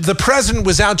 The president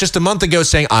was out just a month ago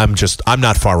saying, I'm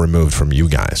not far removed from you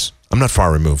guys. I'm not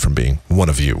far removed from being one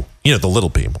of you. You know, the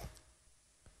little people.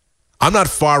 I'm not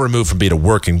far removed from being a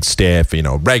working staff, you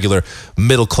know, regular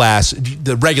middle class,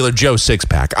 the regular Joe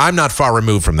Six-Pack. I'm not far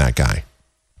removed from that guy.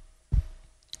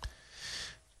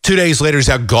 2 days later, he's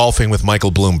out golfing with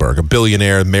Michael Bloomberg, a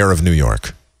billionaire mayor of New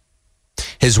York.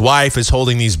 His wife is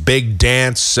holding these big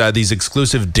dance, these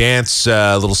exclusive dance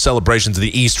little celebrations in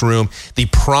the East Room, the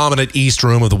prominent East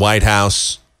Room of the White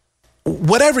House.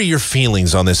 Whatever your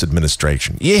feelings on this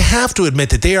administration, you have to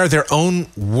admit that they are their own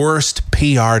worst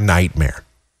PR nightmare.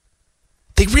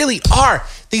 They really are.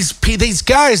 These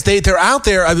guys, they're out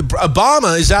there.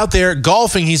 Obama is out there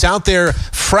golfing. He's out there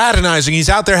fraternizing. He's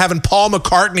out there having Paul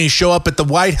McCartney show up at the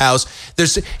White House. They're,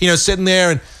 sitting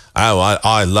there and,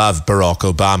 I love Barack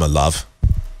Obama, love. I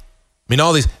mean,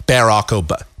 all these Barack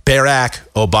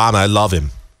Obama, I love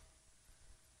him.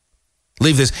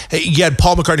 Leave this. You had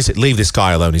Paul McCartney say, leave this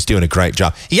guy alone. He's doing a great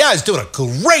job. Yeah, he's doing a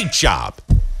great job.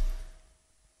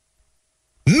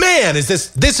 Man,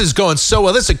 this is going so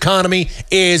well. This economy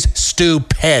is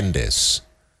stupendous.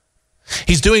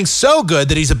 He's doing so good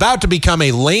that he's about to become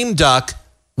a lame duck,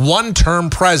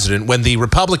 one-term president when the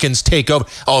Republicans take over.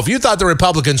 Oh, if you thought the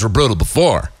Republicans were brutal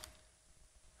before,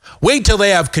 wait till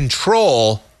they have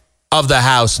control of the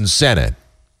House and Senate.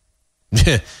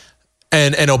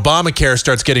 and Obamacare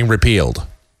starts getting repealed.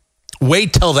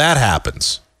 Wait till that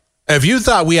happens. If you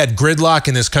thought we had gridlock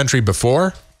in this country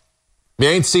before, you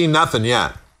ain't seen nothing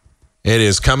yet. It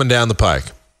is coming down the pike.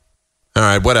 All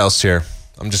right, what else here?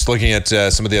 I'm just looking at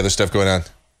some of the other stuff going on.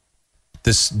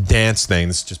 This dance thing,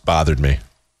 this just bothered me.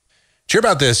 Did you hear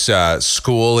about this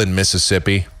school in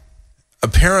Mississippi?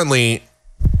 Apparently,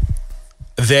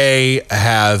 they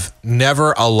have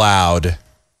never allowed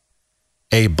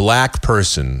a black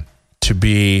person to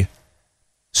be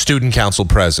student council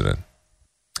president.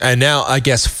 And now, I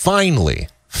guess, finally,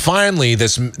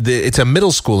 it's a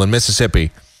middle school in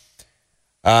Mississippi.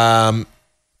 They're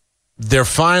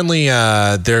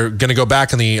going to go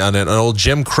back on an old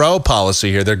Jim Crow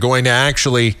policy here. They're going to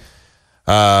actually,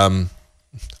 I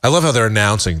love how they're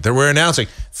announcing. We're announcing,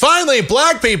 finally,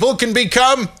 black people can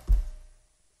become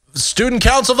student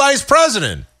council vice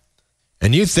president.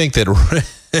 And you think that,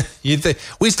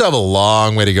 we still have a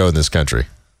long way to go in this country.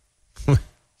 We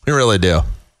really do.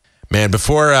 Man,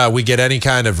 before we get any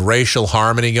kind of racial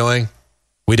harmony going,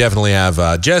 we definitely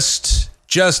have just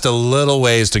a little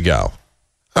ways to go.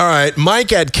 All right,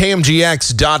 Mike at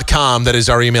KMGX.com. That is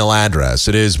our email address.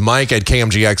 It is Mike at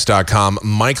KMGX.com.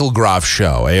 Michael Groff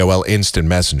Show, AOL Instant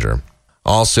Messenger.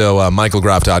 Also,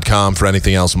 MichaelGroff.com for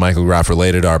anything else Michael Groff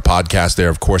related. Our podcast there,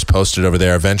 of course, posted over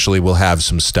there. Eventually, we'll have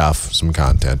some stuff, some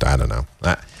content. I don't know.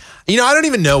 I don't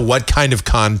even know what kind of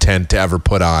content to ever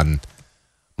put on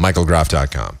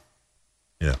MichaelGroff.com.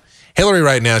 Hillary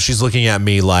right now, she's looking at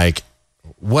me like,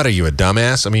 what are you, a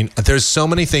dumbass? I mean, there's so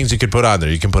many things you could put on there.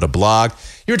 You can put a blog.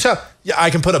 I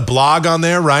can put a blog on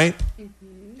there, right?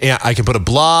 Mm-hmm. Yeah, I can put a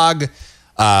blog.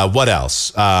 What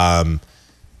else?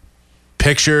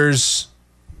 Pictures,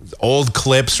 old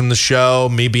clips from the show,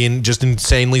 me being just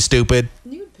insanely stupid.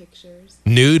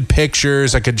 Nude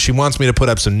pictures. She wants me to put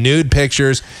up some nude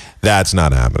pictures. That's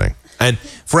not happening. And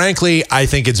frankly, I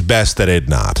think it's best that it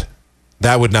not.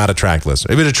 That would not attract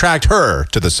listeners. It would attract her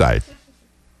to the site.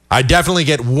 I definitely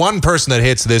get one person that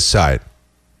hits this site.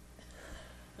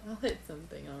 I'll hit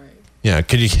something, all right. Yeah,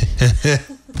 can you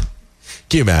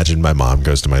imagine my mom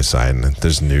goes to my site and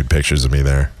there's nude pictures of me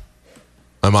there?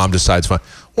 My mom decides, well,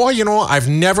 I've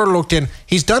never looked in.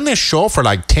 He's done this show for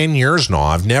like 10 years now.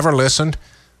 I've never listened.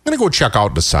 I'm going to go check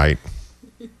out the site.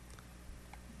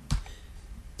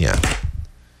 Yeah.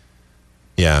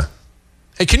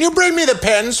 Hey, can you bring me the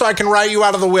pen so I can write you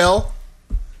out of the will?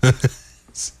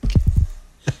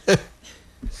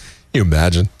 You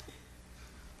imagine?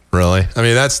 Really? I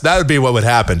mean, that would be what would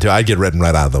happen, too. I'd get written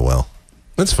right out of the will.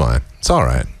 That's fine. It's all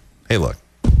right. Hey, look.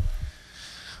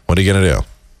 What are you going to do?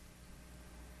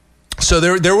 So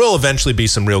there will eventually be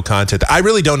some real content. I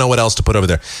really don't know what else to put over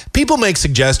there. People make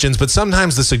suggestions, but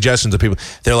sometimes the suggestions of people,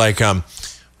 they're like,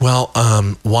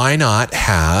 why not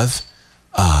have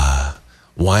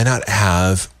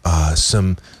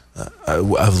some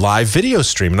a live video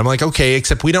stream? And I'm like, okay,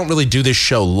 except we don't really do this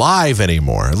show live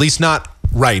anymore. At least not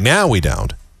right now. We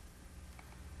don't.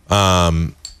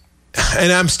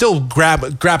 And I'm still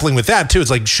grappling with that too.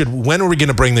 It's like, when are we going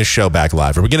to bring this show back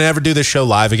live? Are we going to ever do this show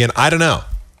live again? I don't know.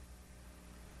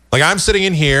 Like, I'm sitting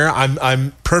in here.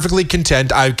 I'm perfectly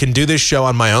content. I can do this show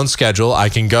on my own schedule. I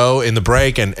can go in the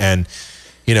break and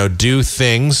do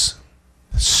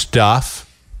stuff.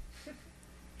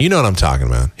 You know what I'm talking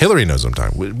about. Hillary knows what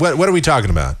I'm talking about. What are we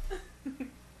talking about?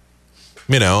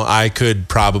 I could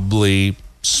probably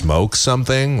smoke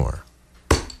something or,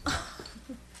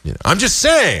 I'm just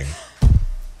saying.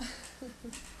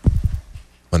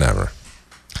 Whatever.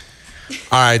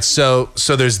 All right, so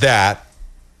there's that.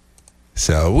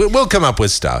 So we'll come up with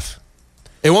stuff.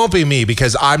 It won't be me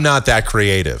because I'm not that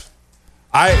creative.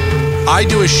 I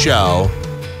do a show,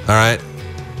 all right?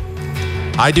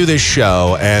 I do this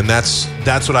show, and that's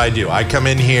what I do. I come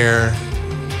in here,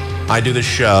 I do the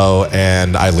show,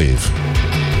 and I leave.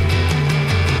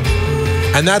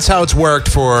 And that's how it's worked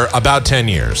for about 10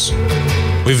 years.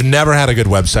 We've never had a good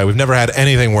website. We've never had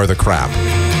anything worth a crap.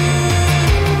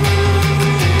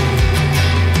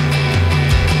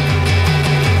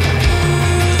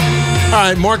 All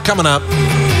right, more coming up.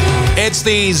 It's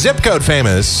the Zip Code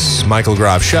famous Michael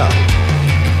Groff Show.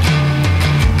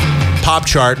 Pop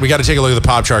chart. We got to take a look at the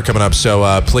pop chart coming up,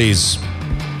 so please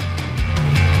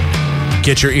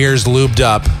get your ears lubed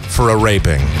up for a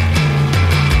raping.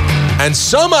 And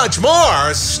so much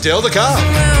more still to come.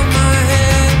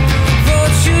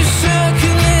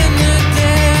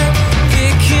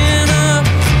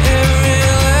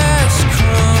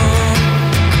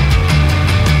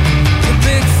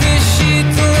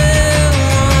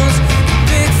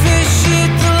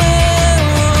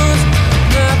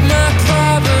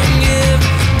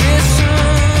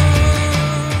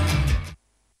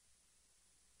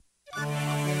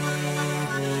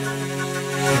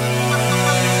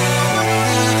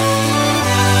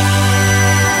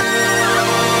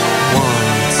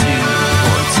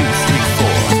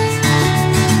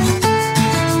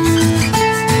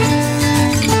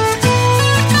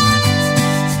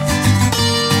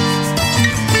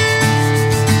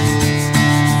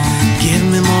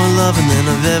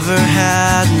 Ever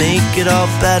had. Make it all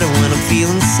better when I'm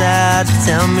feeling sad.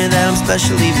 Tell me that I'm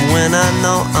special even when I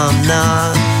know I'm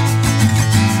not.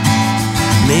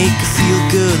 Make it feel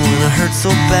good when it hurts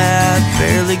so bad.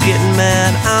 Barely getting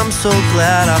mad, I'm so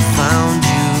glad I found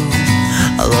you.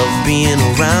 I love being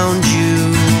around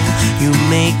you. You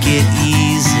make it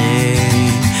easy.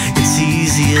 It's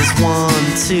easy as 1,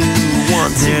 2,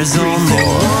 1, 2, There's 3, only 4.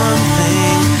 One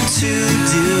thing to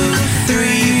do. 3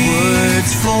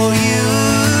 words for you.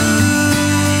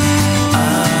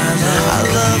 I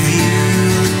love you.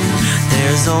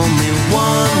 There's only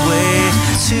one way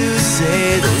to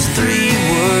say those 3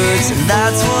 words, and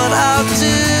that's what I'll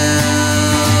do.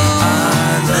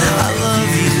 I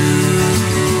love you.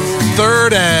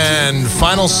 Third and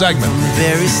final segment. From the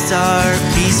very start,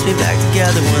 piece me back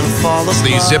together when I fall apart.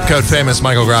 The Zip Code famous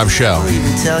Michael Groff Show. Or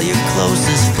even tell your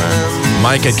closest friend.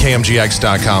 Mike at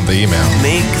KMGX.com, the email.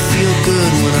 Make it feel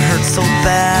good when it hurts so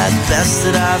bad. Best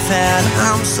that I've had,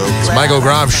 I'm so glad. It's Michael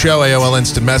Groff Show, AOL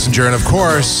Instant Messenger, and of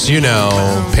course,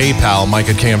 PayPal, Mike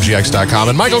at KMGX.com,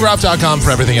 and MichaelGroff.com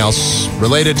for everything else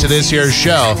related to this year's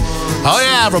show. Oh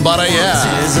yeah, everybody, yeah.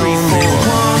 There's only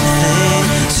one thing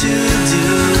to do.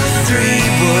 3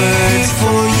 words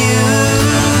for you.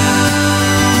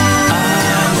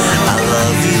 I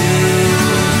love you.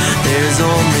 There's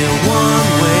only one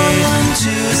way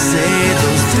to say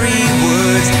those 3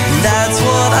 words, and that's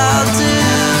what I'll do.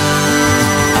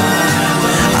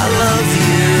 I love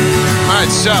you. All right,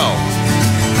 so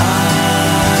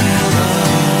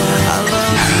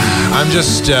I'm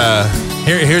just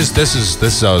this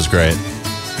is always great.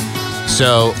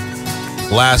 So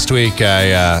last week,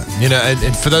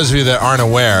 and for those of you that aren't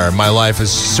aware, my life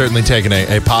has certainly taken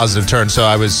a positive turn. So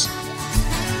I was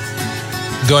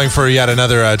going for yet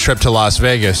another trip to Las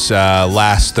Vegas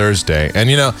last Thursday. And,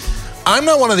 I'm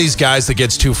not one of these guys that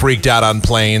gets too freaked out on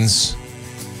planes.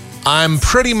 I'm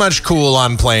pretty much cool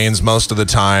on planes most of the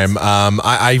time.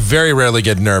 I very rarely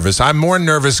get nervous. I'm more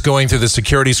nervous going through the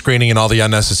security screening and all the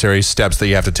unnecessary steps that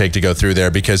you have to take to go through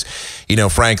there because,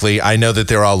 frankly, I know that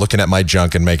they're all looking at my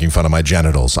junk and making fun of my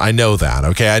genitals. I know that,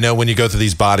 okay? I know when you go through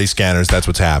these body scanners, that's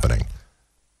what's happening.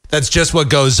 That's just what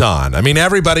goes on. I mean,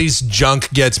 everybody's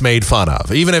junk gets made fun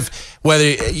of, even if whether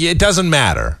it doesn't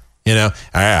matter. You know,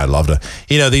 I'd love to.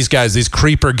 You know, these guys, these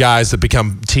creeper guys that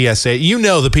become TSA. You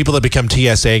know, the people that become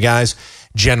TSA guys,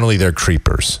 generally they're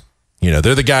creepers. You know,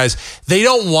 they're the guys. They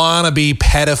don't want to be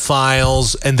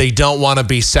pedophiles and they don't want to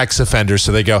be sex offenders.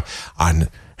 So they go on.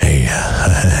 Hey,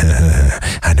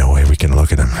 I know a way we can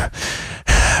look at them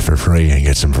for free and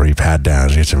get some free pat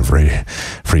downs, get some free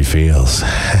feels.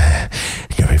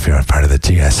 Get me feeling part of the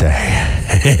TSA.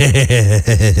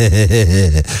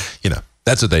 You know,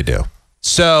 that's what they do.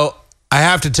 So I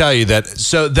have to tell you that,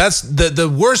 so that's the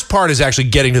worst part is actually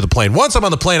getting to the plane. Once I'm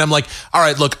on the plane, I'm like, all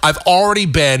right, look, I've already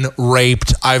been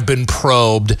raped. I've been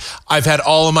probed. I've had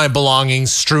all of my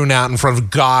belongings strewn out in front of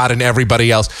God and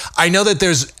everybody else. I know that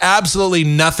there's absolutely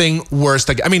nothing worse.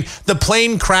 I mean, the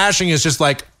plane crashing is just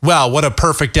like, well, what a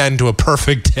perfect end to a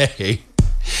perfect day.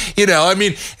 You know, I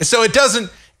mean, so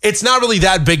it's not really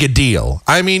that big a deal.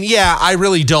 I mean, yeah, I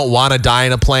really don't want to die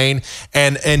in a plane,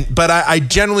 but I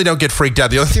generally don't get freaked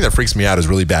out. The only thing that freaks me out is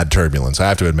really bad turbulence. I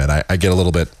have to admit, I get a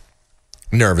little bit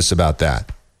nervous about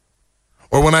that.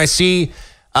 Or when I see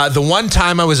the one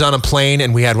time I was on a plane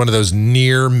and we had one of those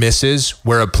near misses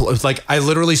where I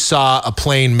literally saw a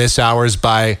plane miss ours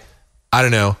by, I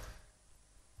don't know,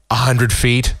 100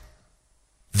 feet.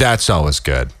 That's always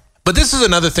good. But this is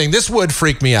another thing. This would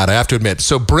freak me out, I have to admit.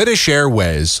 So British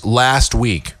Airways last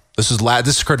week,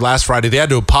 this occurred last Friday, they had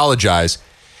to apologize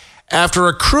after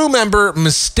a crew member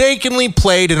mistakenly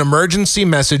played an emergency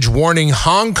message warning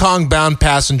Hong Kong-bound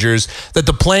passengers that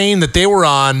the plane that they were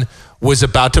on was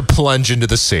about to plunge into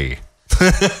the sea.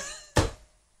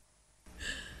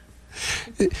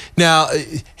 Now,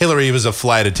 Hillary was a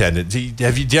flight attendant.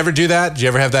 Did you ever do that? Did you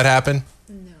ever have that happen?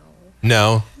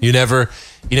 No, you never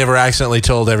accidentally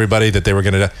told everybody that they were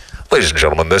going to die. Ladies and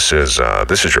gentlemen, this is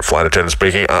your flight attendant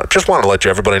speaking. Just want to let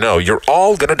everybody know you're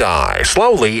all going to die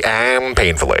slowly and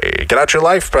painfully. Get out your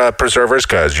life preservers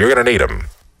because you're going to need them.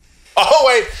 Oh,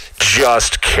 wait.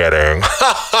 Just kidding.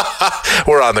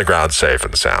 We're on the ground safe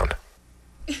and sound.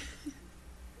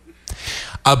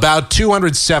 About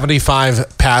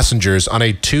 275 passengers on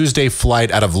a Tuesday flight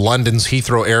out of London's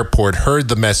Heathrow Airport heard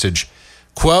the message,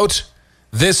 quote,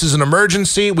 "This is an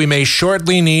emergency. We may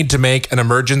shortly need to make an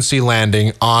emergency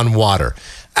landing on water."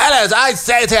 Hello, I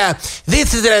said,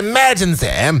 this is an emergency.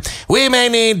 We may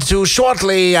need to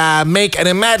shortly make an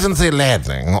emergency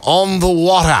landing on the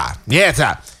water. Yes,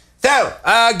 sir. So,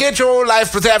 get your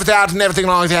life preserved out and everything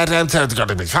like that. So it's going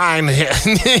to be fine.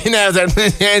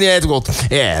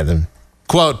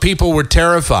 Quote, people were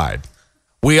terrified.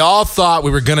 We all thought we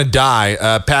were going to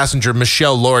die. Passenger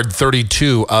Michelle Lord,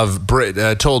 32,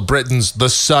 told Britain's The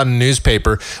Sun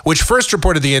newspaper, which first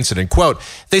reported the incident. Quote,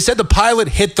 they said the pilot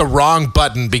hit the wrong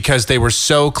button because they were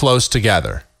so close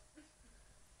together.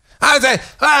 I was like,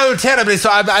 oh, terribly.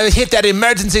 So I hit that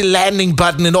emergency landing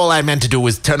button, and all I meant to do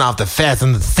was turn off the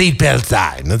fasten the seatbelt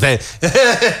sign.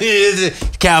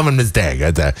 Common mistake.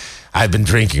 I've been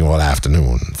drinking all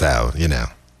afternoon, so, you know.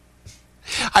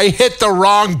 I hit the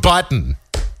wrong button.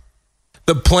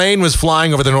 The plane was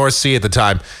flying over the North Sea at the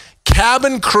time.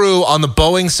 Cabin crew on the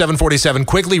Boeing 747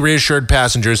 quickly reassured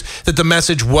passengers that the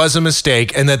message was a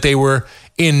mistake and that they were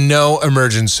in no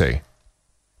emergency.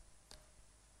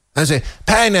 I say,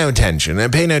 pay no attention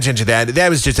to that. That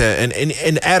was just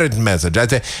an errant message. I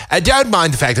say, I don't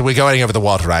mind the fact that we're going over the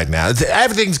water right now.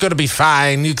 Everything's going to be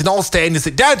fine. You can all stay in the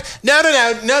seat. No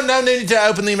need to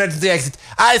open the emergency exit.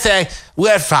 I say,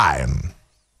 we're fine.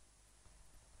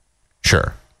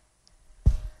 Sure.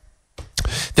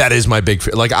 That is my big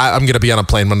fear. Like, I'm going to be on a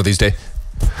plane one of these days.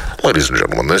 Ladies and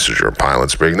gentlemen, this is your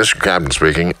pilot speaking. This is your captain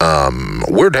speaking.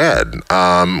 We're dead.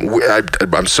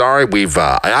 I'm sorry.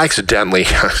 I accidentally,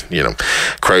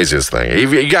 craziest thing.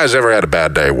 You guys ever had a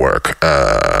bad day at work?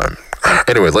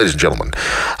 Anyway, ladies and gentlemen,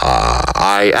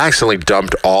 I accidentally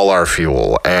dumped all our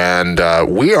fuel, and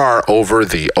we are over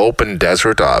the open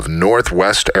desert of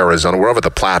northwest Arizona. We're over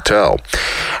the plateau,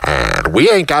 and we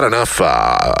ain't got enough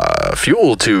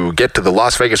fuel to get to the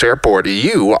Las Vegas airport.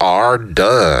 You are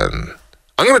done.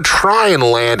 I'm going to try and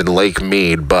land in Lake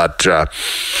Mead, but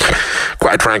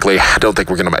quite frankly, I don't think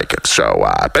we're going to make it. So,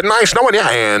 been nice knowing you,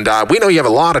 and we know you have a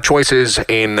lot of choices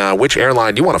in which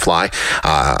airline you want to fly.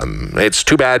 It's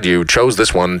too bad you chose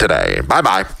this one today.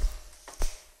 Bye-bye.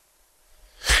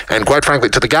 And quite frankly,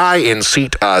 to the guy in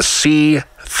seat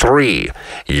C3,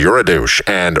 you're a douche,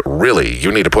 and really,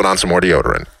 you need to put on some more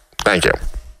deodorant. Thank you.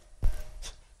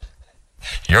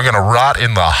 You're going to rot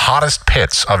in the hottest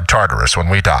pits of Tartarus when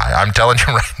we die. I'm telling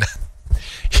you right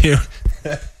now.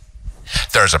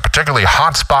 There's a particularly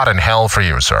hot spot in hell for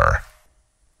you, sir.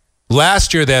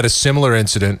 Last year, they had a similar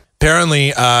incident.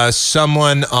 Apparently,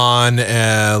 someone on,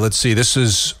 let's see, this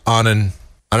is on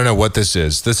I don't know what this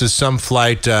is. This is some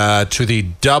flight to the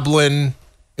Dublin.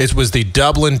 It was the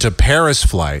Dublin to Paris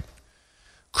flight.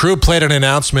 Crew played an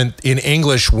announcement in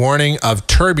English warning of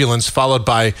turbulence, followed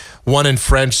by one in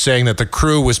French saying that the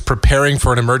crew was preparing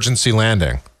for an emergency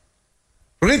landing.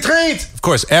 Retreat! Of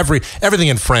course, everything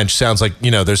in French sounds like,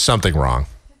 there's something wrong.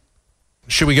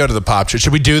 Should we go to the pop chart?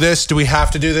 Should we do this? Do we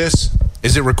have to do this?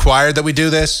 Is it required that we do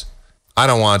this? I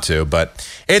don't want to, but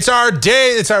it's our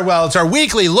day. It's our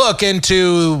weekly look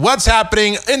into what's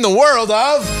happening in the world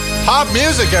of pop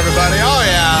music, everybody. Oh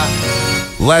yeah.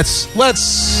 Let's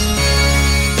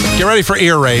get ready for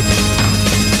ear rape.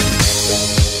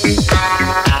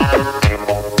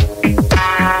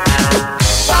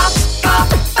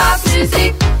 Pop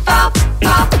music. Pop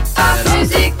music. Pop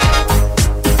music.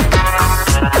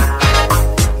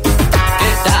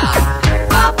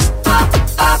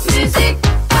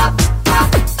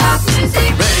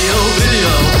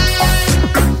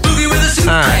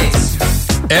 All right.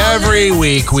 Every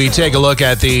week we take a look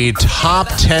at the top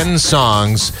 10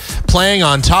 songs playing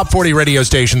on top 40 radio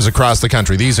stations across the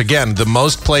country. These, again, the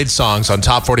most played songs on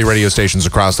top 40 radio stations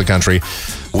across the country.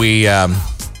 We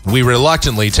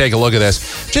reluctantly take a look at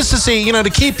this just to see, to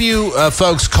keep you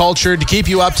folks cultured, to keep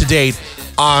you up to date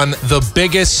on the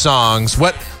biggest songs,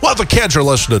 what the kids are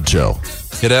listening to,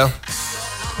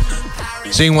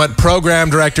 Seeing what program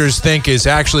directors think is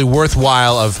actually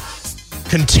worthwhile of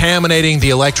contaminating the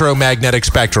electromagnetic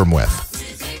spectrum with.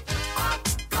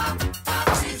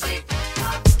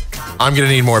 I'm going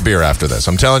to need more beer after this.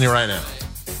 I'm telling you right now.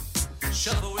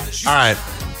 All right.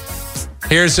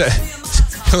 Here's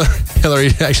Hillary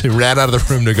actually ran out of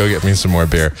the room to go get me some more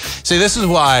beer. See, this is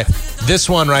why this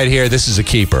one right here, this is a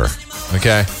keeper.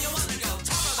 Okay?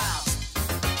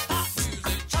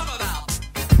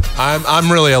 I'm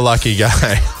really a lucky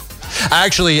guy.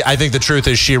 Actually, I think the truth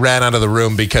is she ran out of the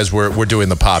room because we're doing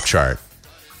the pop chart.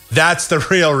 That's the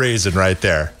real reason right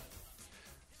there.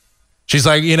 She's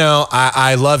like,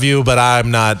 I love you, but I'm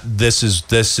not. This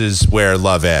is where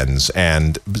love ends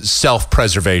and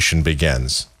self-preservation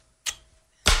begins.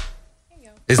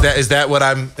 Is that what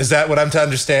I'm to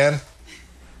understand?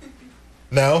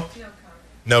 No?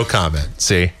 No comment.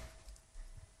 See?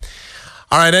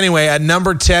 All right, anyway, at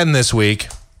number 10 this week.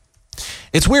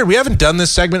 It's weird. We haven't done this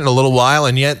segment in a little while,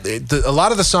 and yet a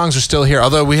lot of the songs are still here,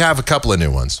 although we have a couple of new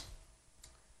ones.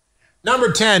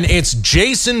 Number 10, it's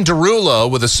Jason Derulo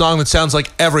with a song that sounds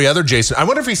like every other Jason. I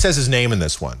wonder if he says his name in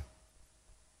this one.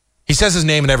 He says his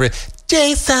name in every...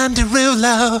 Jason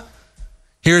Derulo.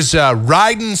 Here's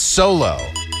Riding Solo.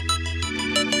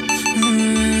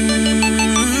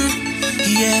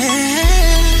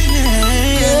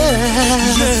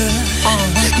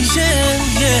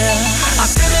 I'm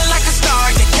feeling like a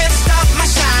star, you can't stop my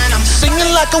shine. I'm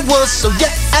singing like a wolf, so yeah.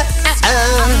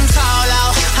 I'm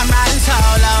solo, I'm riding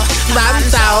solo. Riding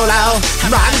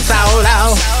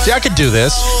solo. See, I could do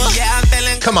this.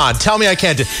 Come on, tell me I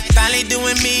can't do. Finally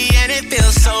doing me and it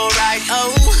feels so right.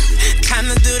 Oh, time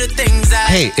to do the things I...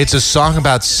 Hey, it's a song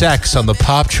about sex on the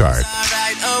pop chart.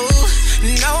 Right, oh,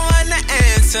 no one to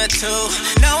answer to.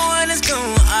 No one is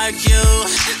gonna argue.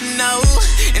 No,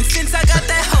 and since I got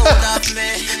that hold up,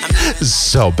 man, I'm this is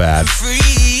so bad.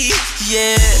 free,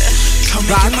 yeah.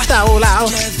 Riding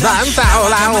solo.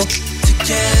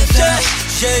 Together,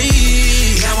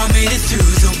 yeah. Now I made it through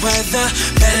the weather.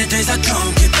 Better days are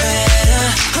gonna get better.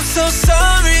 I'm so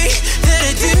sorry that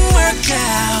it didn't work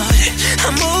out.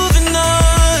 I'm moving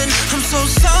on. I'm so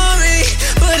sorry,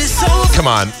 but it's over. Come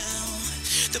on.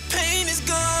 The pain is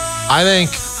gone. I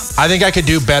think I could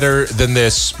do better than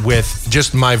this with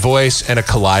just my voice and a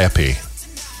calliope.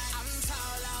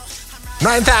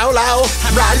 Riding solo.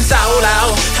 Riding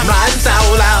solo. Riding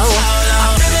solo.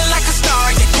 I'm feeling like a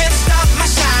star. You can't stop my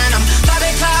shine. I'm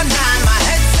flying cloud nine. My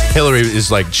head. Hillary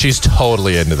is like, she's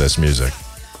totally into this music.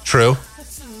 True?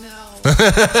 No.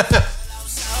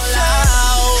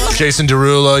 Jason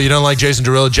Derulo. You don't like Jason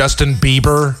Derulo? Justin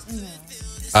Bieber?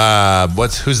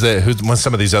 What's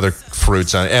some of these other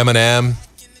fruits on Eminem?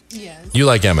 Yes. You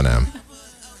like Eminem.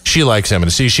 She likes Eminem.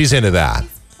 See, she's into that.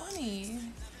 Funny.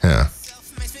 Yeah.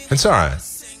 It's all right.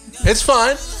 It's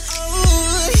fine.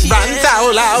 Run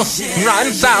solo.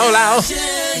 Run solo.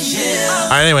 All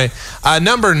right, anyway,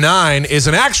 number 9 is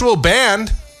an actual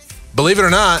band. Believe it or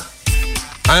not.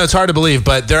 I know it's hard to believe,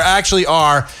 but there actually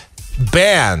are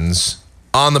bands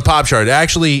on the pop chart.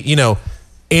 Actually,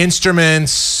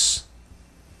 instruments,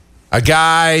 a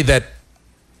guy that,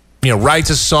 writes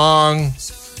a song.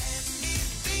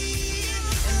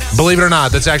 Believe it or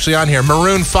not, that's actually on here.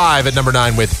 Maroon 5 at number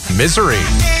 9 with Misery.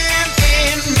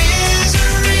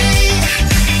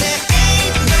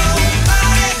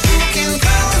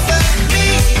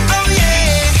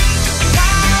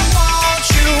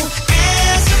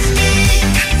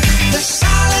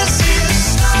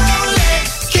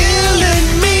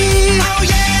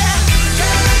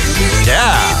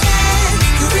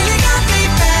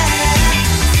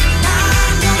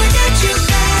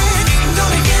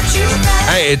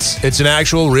 It's an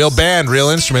actual real band, real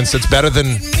instruments. That's better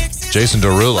than Jason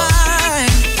Derulo.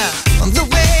 The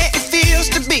way it feels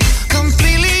to be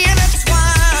completely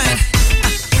intertwined.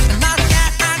 Not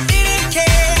that I didn't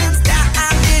care, that I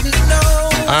didn't know.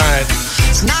 All right.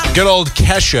 Good old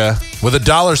Kesha with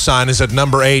a $sign is at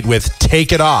number 8 with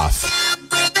Take It Off.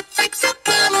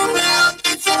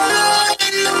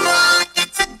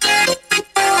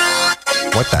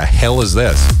 What the hell is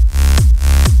this?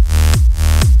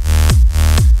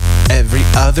 Every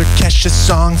other Kesha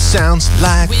song sounds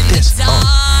like this.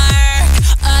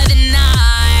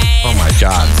 Oh my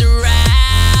God.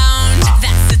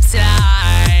 That's the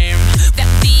time that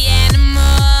the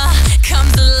animal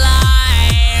comes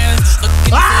alive.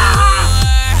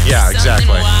 Yeah,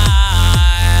 exactly.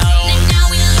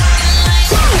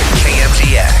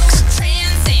 KMGX.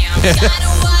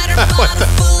 What the?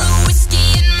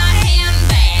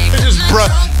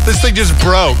 This thing just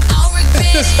broke.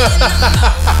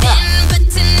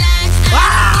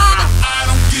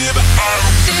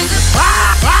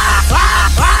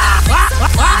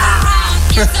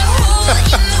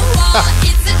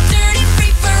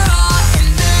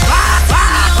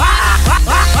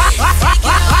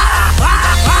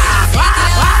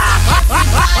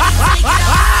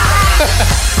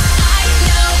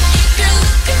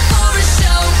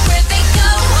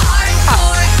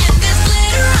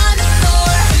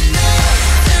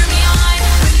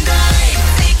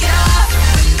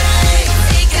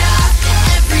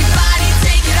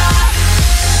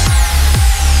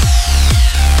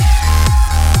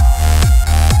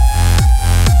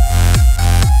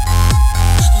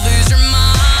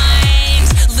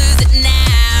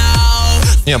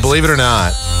 Yeah, believe it or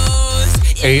not,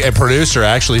 a producer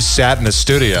actually sat in a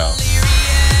studio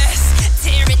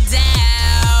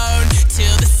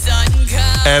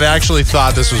and actually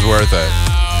thought this was worth it.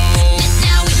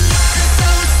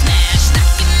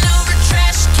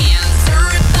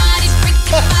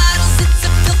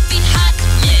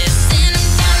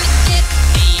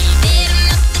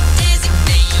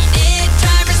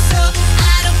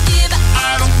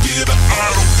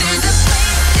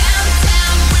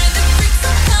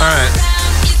 All right.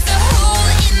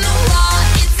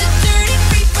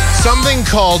 Something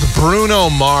called Bruno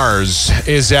Mars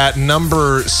is at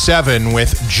number 7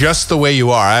 with Just the Way You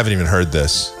Are. I haven't even heard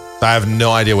this. I have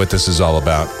no idea what this is all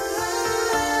about.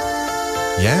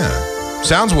 Yeah.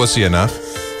 Sounds wussy enough.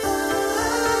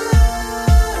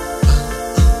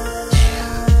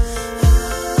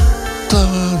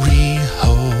 Glory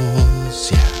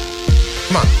holes. Yeah.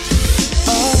 Come on.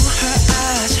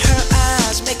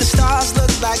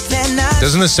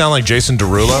 Doesn't this sound like Jason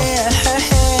Derulo? Yeah, her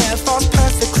hair falls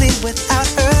perfectly without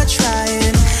her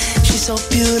trying. She's so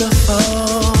beautiful,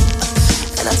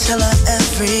 and I tell her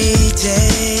every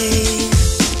day.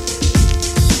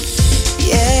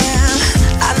 Yeah,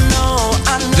 I know.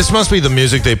 This must be the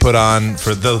music they put on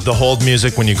for the hold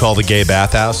music when you call the gay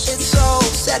bathhouse. It's so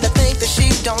sad to think that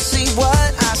she don't see what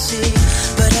I see,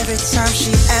 but every time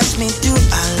she asks me, do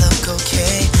I look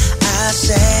okay? I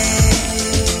say,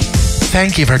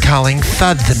 thank you for calling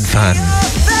Thuds and Fun.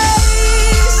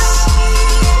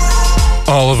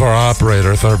 All of our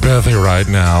operators are busy right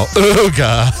now.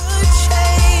 Ooga.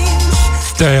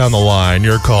 Stay on the line.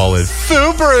 Your call is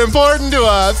super important to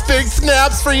us. Big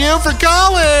snaps for you for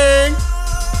calling.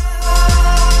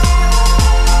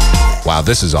 Wow,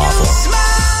 this is awful.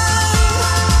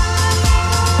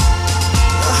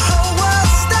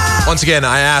 Once again,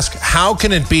 I ask, how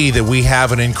can it be that we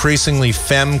have an increasingly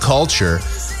femme culture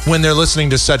when they're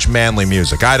listening to such manly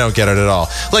music? I don't get it at all.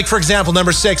 Like, for example,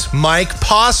 number 6, Mike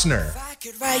Posner. I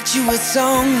could write you a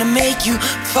song to make you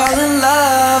fall in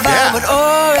love. Yeah. I would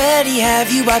already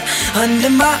have you up under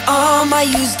my arm. I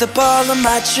used up all of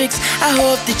my tricks. I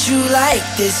hope that you like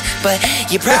this, but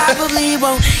you probably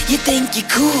won't. You think you're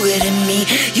cooler than me.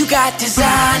 You got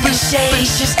designer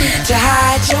shades just to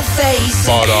hide your face.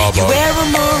 You wear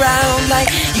them around like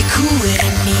you're cooler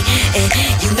than me, and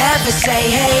you never say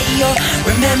hey or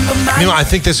remember my. You know, I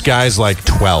think this guy's like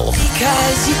 12.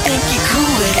 Because you think you're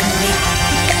cooler than me.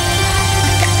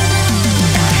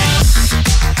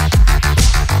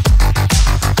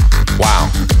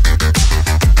 Wow.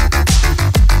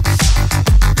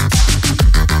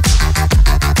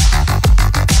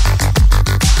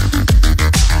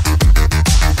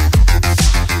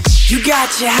 You got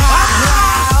your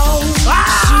high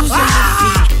shoes on your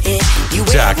feet, and you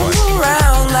wear them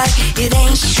around like it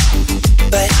ain't shit.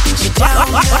 But you don't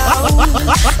know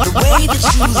the way that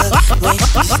you look when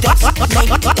you step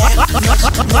make that much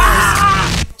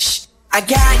noise. Shh, I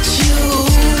got you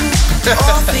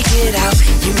all figured out.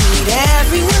 You need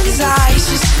everyone's eyes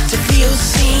just to feel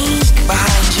seen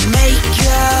behind your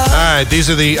makeup. right, these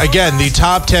are the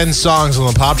top 10 songs on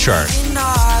the pop chart.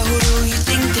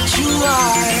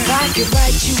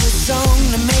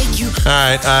 All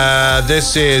right,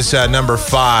 this is number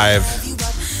 5.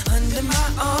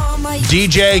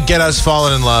 DJ, Get Us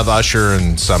Falling in Love, Usher,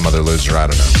 and some other loser, I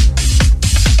don't know.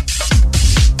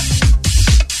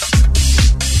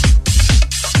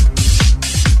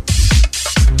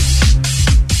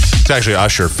 It's actually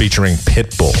Usher featuring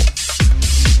Pitbull.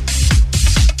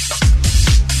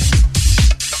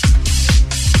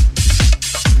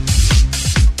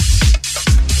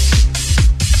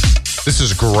 This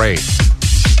is great.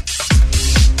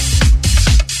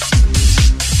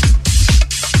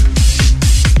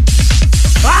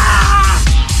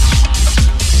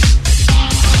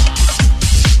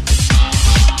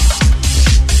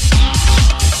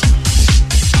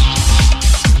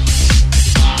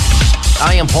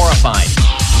 I am horrified.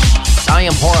 I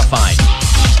am horrified.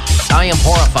 I am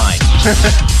horrified.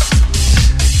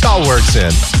 It all works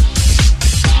in.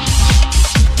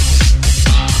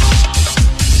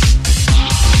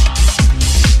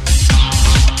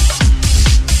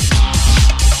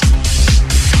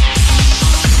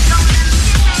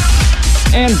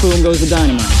 And boom goes the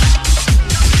dynamite.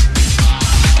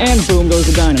 And boom goes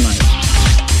the dynamite.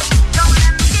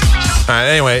 All right,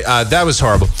 anyway, that was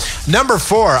horrible. Number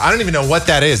 4, I don't even know what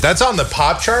that is. That's on the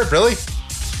pop chart, really?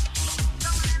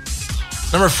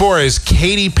 Number 4 is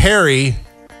Katy Perry,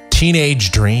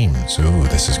 Teenage Dreams. Ooh,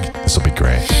 this will be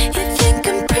great.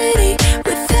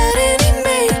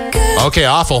 Okay,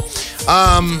 awful.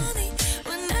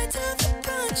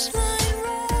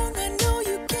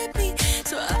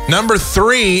 Number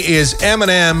 3 is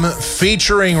Eminem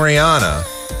featuring Rihanna.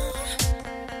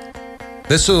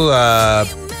 This will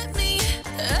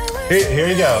Here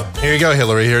you go. Here you go,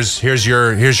 Hillary. Here's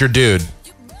your dude.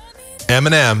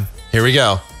 Eminem. Here we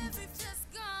go.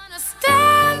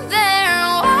 Stand there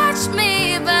and watch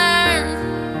me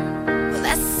burn. Well,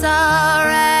 that's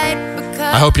alright because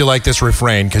I hope you like this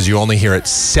refrain because you only hear it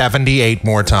 78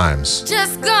 more times.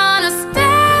 just gonna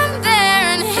stand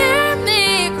there and hear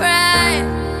me cry.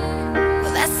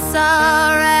 Well, that's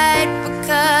alright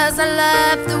because I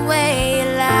love the way you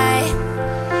lie.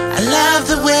 I love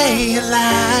the way you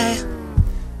lie.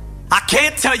 I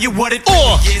can't tell you what it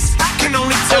really is. I can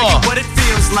only tell you what it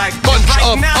feels like. Bunch right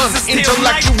of now, it's still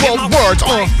unintellectual like, words.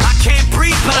 I can't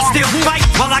breathe, but I still fight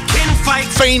while I can fight.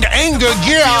 Feigned anger,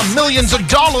 yeah, millions of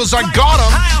dollars, I got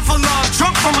them. High off a log,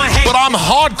 drunk from my head. But I'm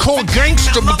hardcore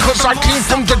gangster because I came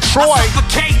from Detroit.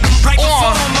 Right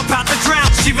before I'm about to drown,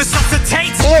 she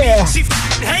resuscitates me. She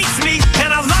hates me,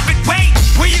 and I love it. Wait,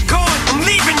 where you going? I'm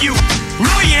leaving you.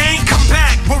 No, you ain't come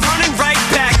back. We're running right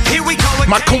back. Here we go again.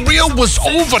 My career was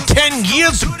over 10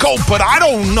 years ago, but I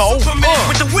don't know.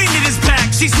 With the wind in his back,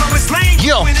 she's Lois Lane.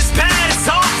 Yo. When it's bad, it's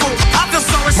awful. I feel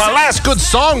so My ashamed. last good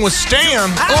song was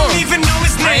Stan. I don't even know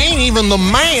his name. I ain't even the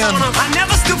man. I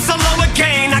never stoop so low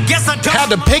again. I guess I don't. Had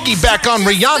to piggyback on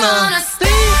Rihanna. Gonna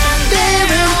stand there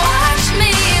and watch me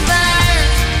burn.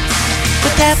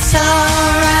 But that's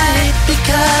alright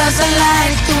because I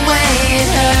like the way it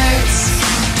hurts.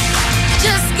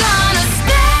 Just gonna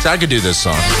stand So I could do this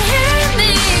song. and hear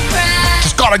me cry.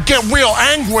 Just gotta get real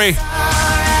angry.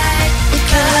 Alright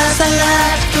Because I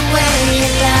love the way you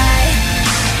lie.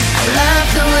 I love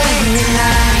the way you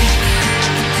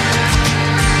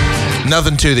lie.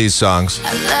 Nothing to these songs.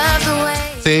 I love the way.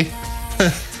 See?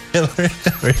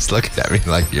 Hillary's looking at me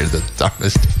like you're the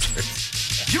dumbest.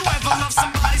 You ever love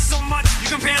somebody so much you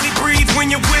can barely breathe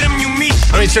when you're with them? You meet.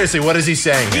 I mean, seriously, what is he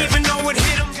saying here? Even though it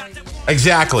hit him.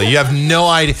 Exactly. You have no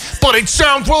idea. But it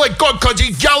sounds really good because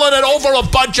he's yelling it over a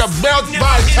bunch of milk.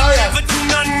 I tell ya. Never do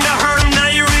nothing to hurt him. Now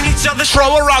you're in each other's.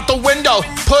 Throw her out the window.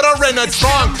 Put her in a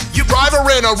trunk. Drive her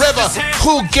in a river.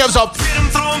 Who gives up? Hit him,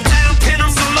 throw him down, pin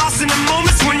him. So lost in the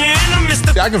moments when you're in a mist.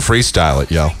 I can freestyle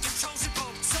it, yo.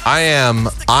 I am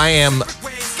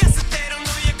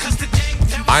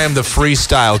the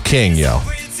freestyle king, yo.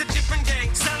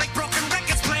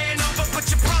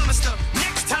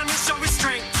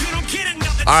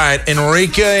 All right,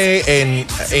 Enrique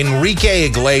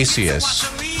Iglesias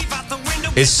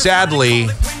is sadly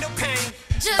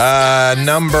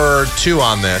number 2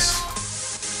 on this.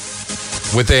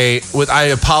 I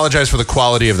apologize for the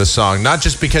quality of the song, not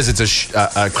just because it's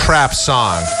a crap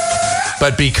song,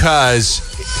 but because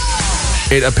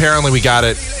it apparently we got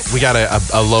a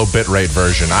low bit rate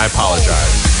version. I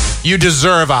apologize. You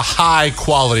deserve a high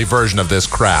quality version of this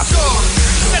crap.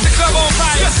 Set the club on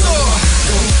fire.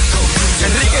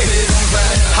 Enrique,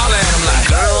 holla at him like.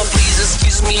 Girl, please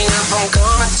excuse me if I'm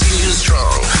coming too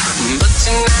strong, but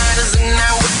tonight is the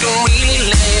night we can really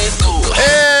let go.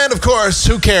 And of course, course,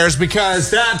 who cares? Because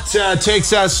that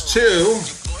takes us to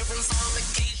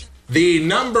the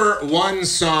number one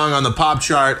song on the pop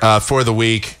chart for the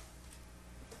week.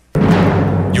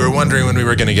 You were wondering when we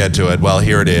were going to get to it. Well,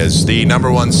 here it is. The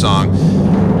number one song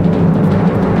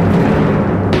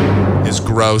is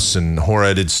gross and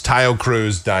horrid. It's Taio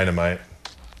Cruz, Dynamite.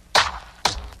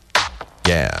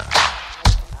 Yeah.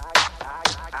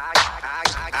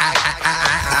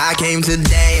 I came to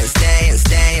dance, dance,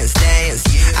 dance, dance.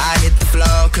 I hit the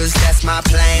floor cause that's my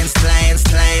plans, plans,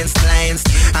 plans, plans.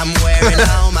 I'm wearing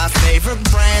all my favorite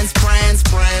brands, brands,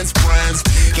 brands, brands.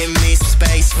 Give me some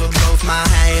space for both my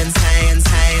hands, hands,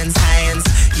 hands, hands.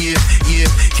 You,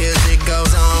 cause it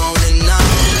goes on and on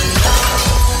and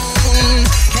on.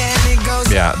 And it goes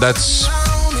Yeah, that's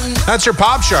your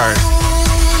pop chart. I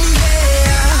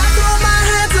throw my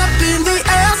hands up in the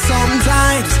air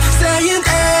sometimes, saying,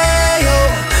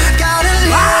 ayo. Gotta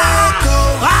let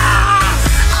go.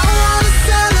 I wanna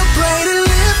celebrate and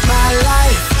live my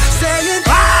life. Saying,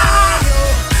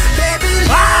 baby,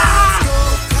 let's go.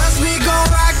 Cause we gon'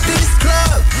 rock this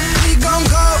club. We gon'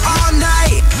 go all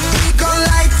night. We gon'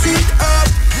 light it up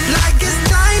like it's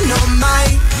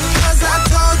dynamite. Cause I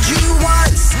told you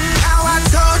once, now I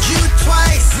told you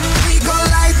twice. We gon'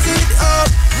 light it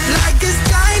up like it's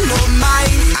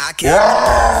dynamite. I can't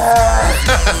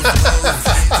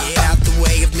get out the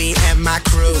way of me and my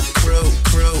crew.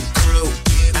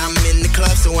 I'm in the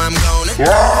club, so I'm gonna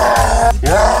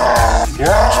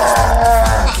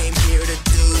came here to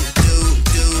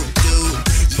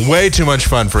do. Way too much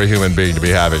fun for a human being to be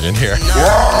having in here. And it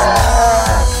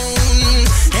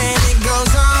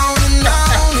goes on and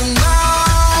on and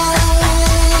on.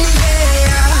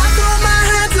 Yeah, I throw my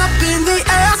hands up in the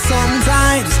air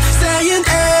sometimes, saying,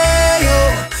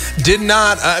 ayo.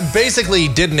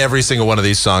 Didn't every single one of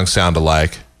these songs sound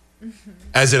alike?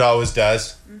 As it always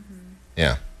does?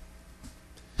 Yeah.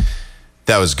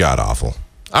 That was god-awful.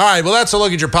 All right, well, that's a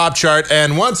look at your pop chart.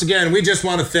 And once again, we just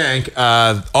want to thank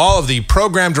all of the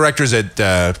program directors at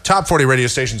top 40 radio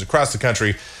stations across the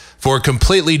country for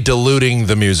completely diluting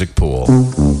the music pool.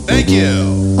 Thank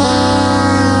you. All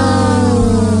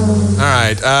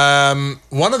right.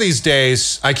 One of these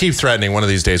days, I keep threatening one of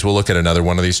these days, we'll look at another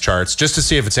one of these charts just to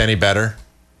see if it's any better.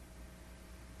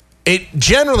 It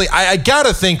generally, I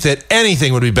gotta think that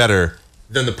anything would be better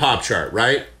than the pop chart,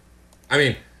 right? I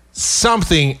mean,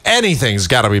 anything's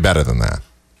gotta be better than that.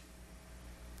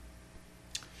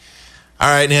 All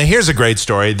right, now here's a great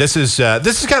story. This is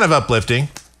kind of uplifting.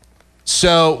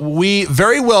 So we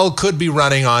very well could be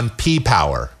running on pee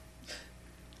power.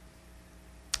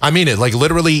 I mean it, like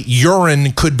literally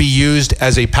urine could be used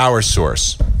as a power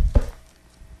source.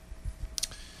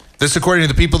 This according to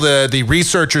the people, the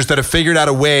researchers that have figured out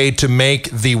a way to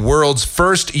make the world's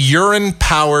first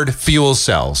urine-powered fuel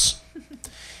cells.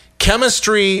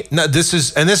 Chemistry, no, this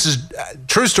is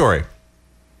true story.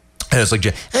 And it's like,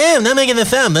 hey, I'm not making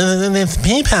this up. It's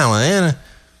pee power.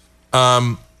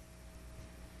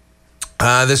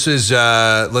 This is,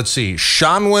 let's see,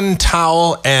 Shanwen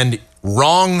Tao and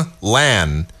Rong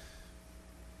Lan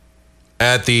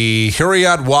at the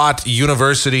Hurriyat Watt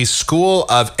University School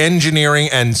of Engineering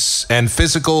and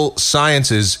Physical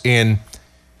Sciences in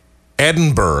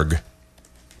Edinburgh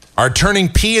are turning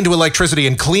pee into electricity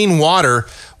and clean water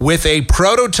with a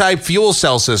prototype fuel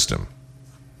cell system.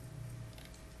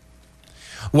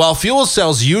 While fuel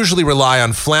cells usually rely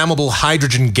on flammable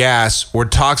hydrogen gas or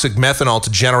toxic methanol to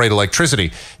generate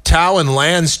electricity, Tao and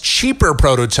Lan's cheaper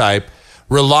prototype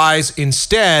relies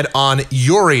instead on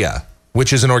urea,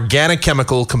 which is an organic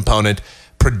chemical component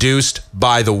produced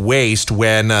by the waste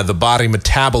when the body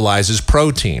metabolizes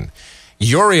protein.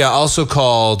 Urea, also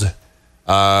called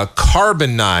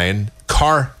carbamide,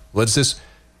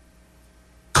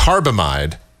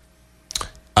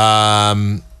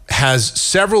 has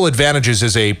several advantages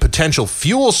as a potential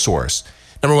fuel source.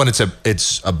 Number one,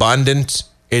 it's abundant,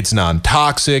 it's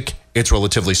non-toxic, it's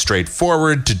relatively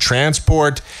straightforward to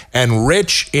transport, and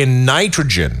rich in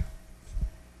nitrogen.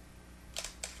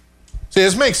 See,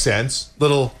 this makes sense.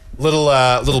 Little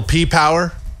pea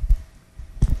power.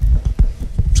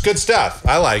 It's good stuff.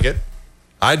 I like it.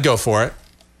 I'd go for it.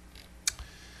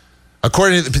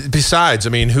 According to, besides, I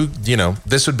mean,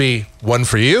 this would be one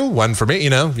for you, one for me.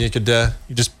 You could you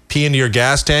just pee into your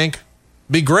gas tank.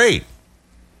 Be great.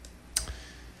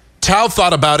 Tao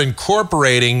thought about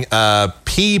incorporating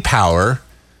pea power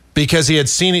because he had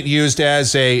seen it used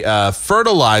as a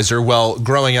fertilizer while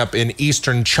growing up in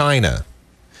eastern China.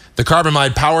 The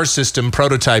carbamide power system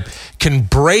prototype can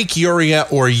break urea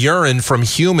or urine from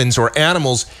humans or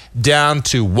animals down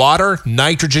to water,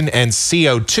 nitrogen, and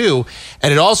CO2,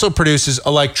 and it also produces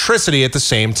electricity at the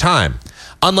same time.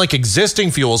 Unlike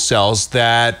existing fuel cells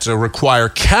that require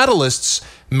catalysts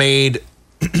made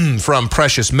from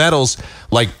precious metals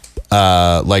like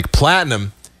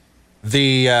platinum,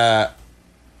 they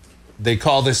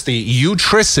call this the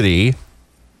Utricity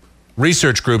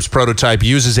Research Group's prototype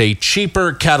uses a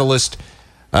cheaper catalyst,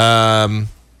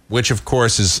 which of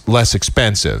course is less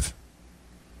expensive.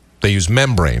 They use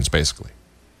membranes, basically.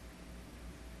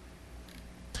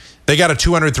 They got a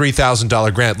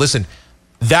 $203,000 grant. Listen,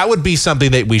 that would be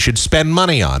something that we should spend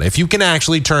money on. If you can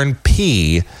actually turn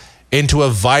pee into a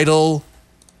vital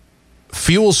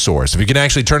fuel source, if you can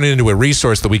actually turn it into a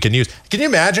resource that we can use. Can you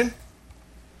imagine?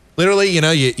 Literally,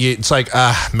 it's like,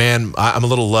 man, I'm a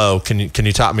little low. Can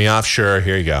you top me off? Sure,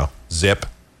 here you go. Zip.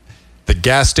 The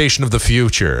gas station of the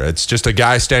future. It's just a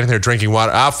guy standing there drinking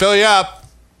water. I'll fill you up.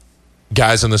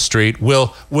 Guys on the street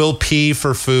will pee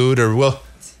for food, or will.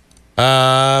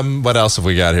 What else have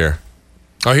we got here?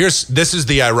 Oh, this is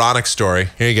the ironic story.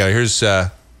 Here you go. Here's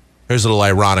a little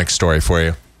ironic story for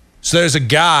you. So there's a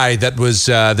guy that was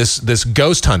this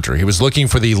ghost hunter. He was looking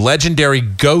for the legendary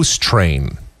ghost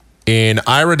train in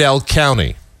Iredell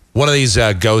County. One of these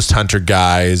ghost hunter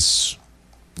guys,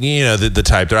 the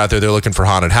type. They're out there. They're looking for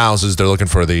haunted houses. They're looking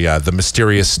for the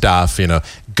mysterious stuff.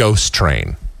 Ghost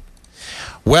train.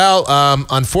 Well,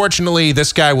 unfortunately,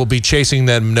 this guy will be chasing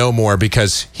them no more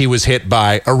because he was hit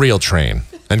by a real train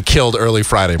and killed early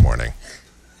Friday morning.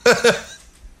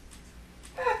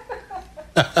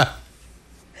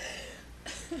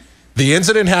 The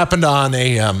incident happened on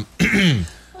a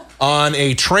on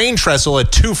a train trestle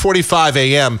at 2:45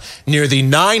 a.m. near the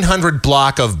 900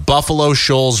 block of Buffalo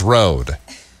Shoals Road.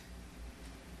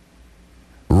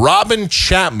 Robin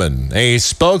Chapman, a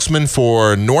spokesman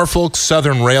for Norfolk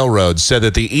Southern Railroad, said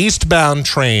that the eastbound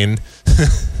train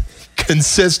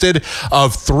consisted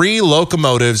of 3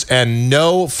 locomotives and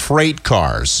no freight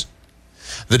cars.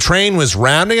 The train was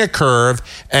rounding a curve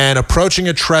and approaching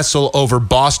a trestle over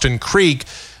Boston Creek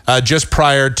just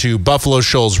prior to Buffalo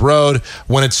Shoals Road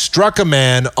when it struck a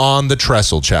man on the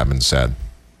trestle, Chapman said.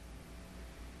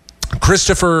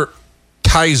 Christopher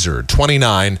Kaiser,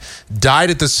 29, died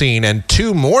at the scene, and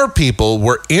 2 more people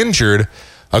were injured,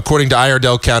 according to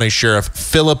Iredell County Sheriff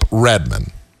Philip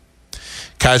Redman.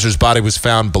 Kaiser's body was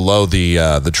found below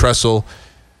the trestle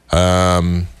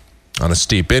on a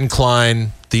steep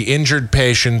incline. The injured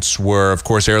patients were, of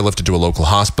course, airlifted to a local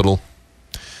hospital.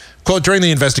 Quote, during the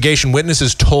investigation,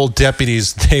 witnesses told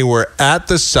deputies they were at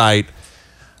the site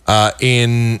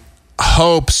in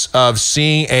hopes of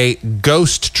seeing a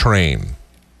ghost train.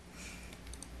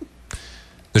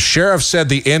 The sheriff said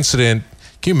the incident.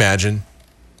 Can you imagine?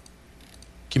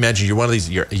 You're one of these.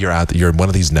 You're out. You're one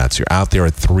of these nuts. You're out there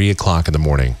at 3:00 in the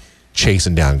morning,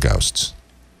 chasing down ghosts.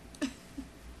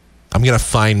 I'm gonna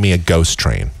find me a ghost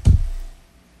train.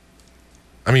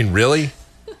 I mean, really?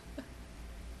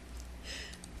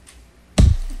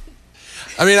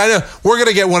 I mean, I know we're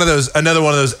gonna get another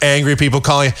one of those angry people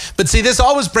calling. But see, this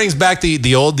always brings back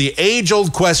the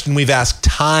age-old question we've asked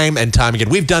time and time again.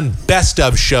 We've done best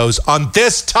of shows on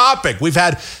this topic. We've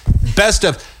had best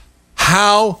of.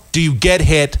 How do you get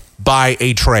hit by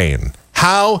a train?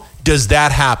 How does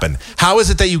that happen? How is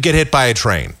it that you get hit by a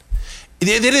train?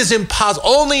 It is impossible.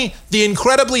 Only the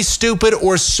incredibly stupid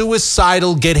or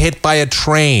suicidal get hit by a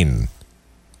train.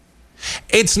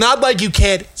 It's not like you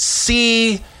can't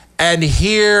see and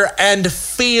hear and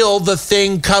feel the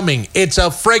thing coming. It's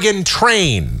a friggin'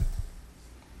 train.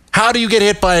 How do you get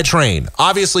hit by a train?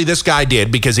 Obviously, this guy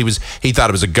did because he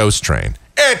thought it was a ghost train.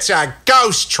 It's a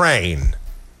ghost train.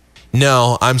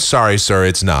 No, I'm sorry, sir.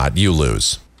 It's not. You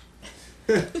lose.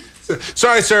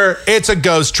 Sorry, sir. It's a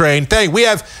ghost train.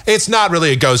 It's not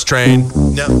really a ghost train.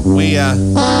 No, we have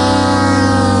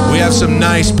some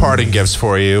nice parting gifts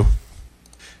for you.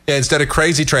 Yeah, instead of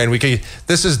crazy train,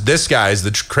 this guy's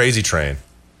the crazy train.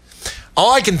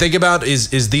 All I can think about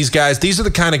is these guys. These are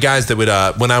the kind of guys that would,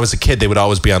 when I was a kid, they would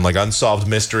always be on like Unsolved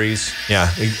Mysteries.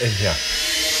 Yeah.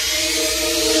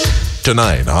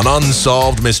 Tonight on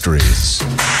Unsolved Mysteries,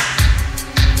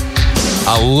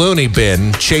 a loony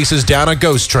bin chases down a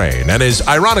ghost train and is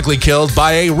ironically killed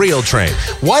by a real train.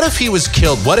 What if he was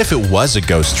killed? What if it was a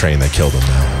ghost train that killed him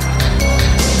now?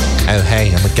 Oh,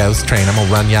 hey, I'm a ghost train. I'm going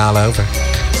to run y'all over.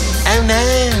 Oh, no.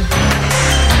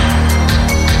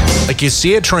 Like, you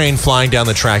see a train flying down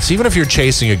the tracks, even if you're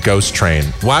chasing a ghost train,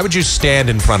 why would you stand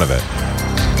in front of it?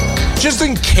 Just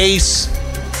in case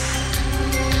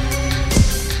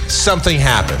something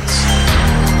happens.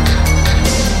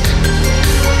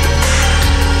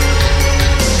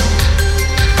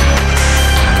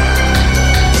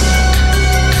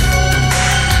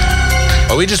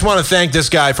 Well, we just want to thank this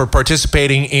guy for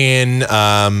participating in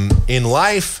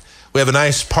life We have a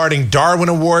nice parting Darwin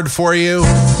Award for you.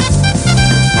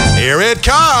 Here it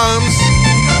comes.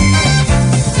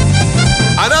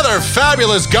 Another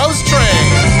fabulous ghost train.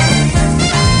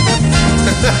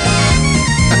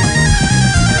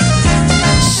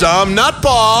 Some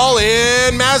nutball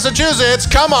in Massachusetts.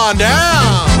 Come on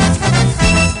down.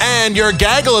 And your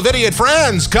gaggle of idiot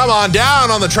friends, come on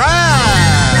down on the tracks.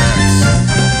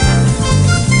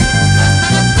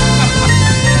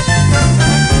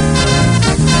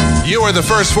 You are the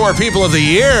first 4 people of the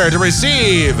year to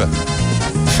receive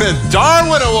the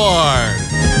Darwin Award.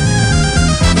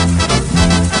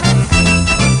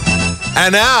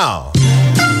 And now,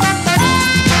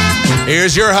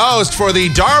 here's your host for the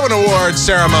Darwin Award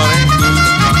ceremony,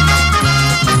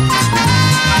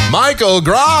 Michael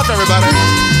Groff, everybody.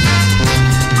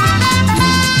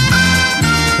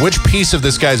 Which piece of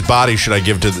this guy's body should I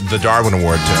give to the Darwin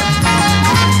Award to?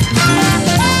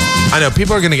 I know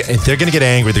people are they're gonna get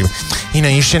angry.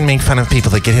 You shouldn't make fun of people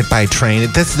that get hit by a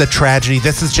train. This is a tragedy.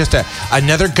 This is just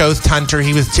another ghost hunter.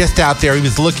 He was just out there.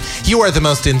 You are the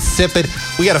most insipid.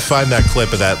 We got to find that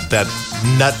clip of that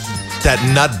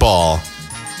nut ball.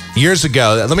 Years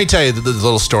ago, let me tell you the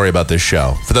little story about this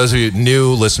show. For those of you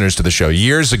new listeners to the show,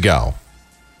 years ago,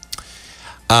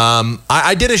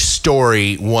 I did a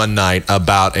story one night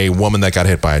about a woman that got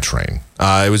hit by a train.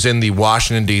 It was in the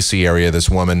Washington, D.C. area. This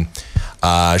woman,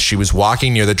 she was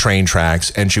walking near the train tracks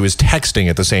and she was texting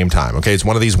at the same time. Okay, it's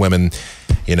one of these women,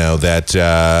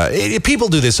 that people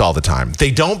do this all the time.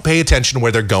 They don't pay attention to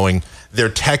where they're going. They're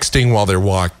texting while they're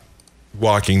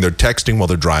walking. They're texting while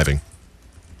they're driving.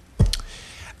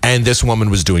 And this woman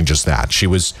was doing just that. She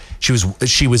was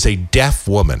a deaf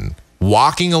woman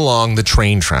walking along the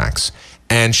train tracks,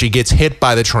 and she gets hit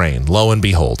by the train. Lo and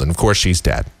behold, and of course she's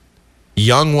dead.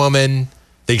 Young woman,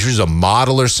 I think she was a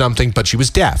model or something, but she was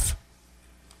deaf.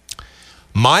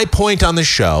 My point on the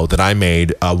show that I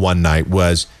made one night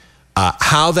was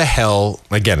how the hell,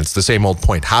 again, it's the same old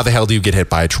point, how the hell do you get hit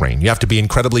by a train? You have to be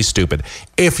incredibly stupid.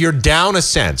 If you're down a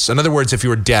sense, in other words, if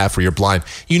you're deaf or you're blind,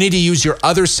 you need to use your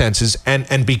other senses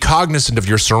and be cognizant of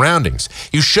your surroundings.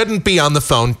 You shouldn't be on the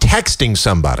phone texting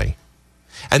somebody.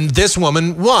 And this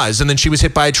woman was, and then she was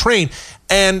hit by a train.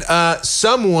 And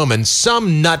some woman,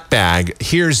 some nutbag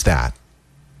hears that,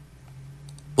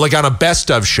 like on a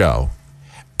best of show.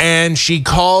 And she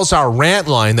calls our rant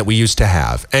line that we used to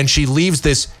have, and she leaves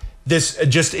this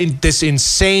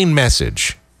insane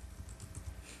message.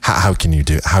 How can you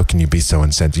be so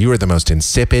insensitive? You are the most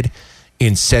insipid,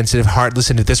 insensitive heart.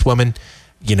 Listen to this woman.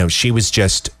 She was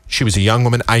a young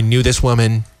woman. I knew this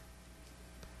woman.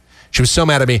 She was so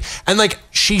mad at me. And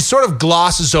she sort of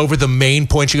glosses over the main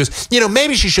point. She goes,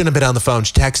 maybe she shouldn't have been on the phone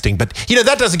texting, but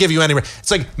that doesn't give you any. It's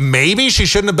like, maybe she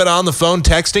shouldn't have been on the phone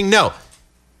texting. No,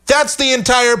 that's the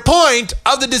entire point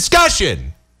of the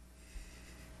discussion.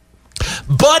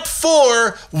 But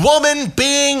for woman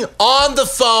being on the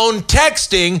phone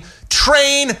texting,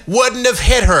 train wouldn't have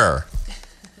hit her.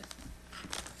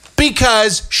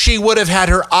 Because she would have had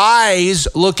her eyes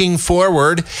looking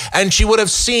forward and she would have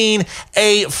seen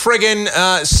a friggin'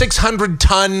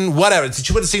 600-ton whatever.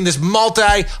 She would have seen this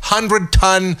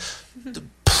multi-100-ton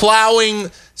plowing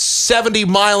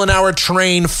 70-mile-an-hour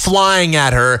train flying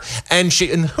at her. And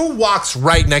who walks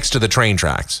right next to the train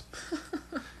tracks?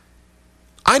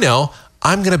 I know.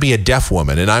 I'm going to be a deaf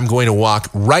woman and I'm going to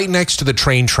walk right next to the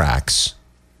train tracks.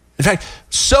 In fact,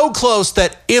 so close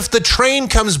that if the train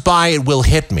comes by, it will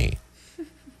hit me.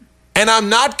 And I'm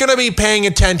not going to be paying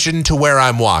attention to where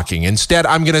I'm walking. Instead,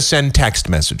 I'm going to send text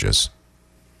messages.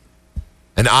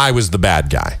 And I was the bad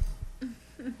guy.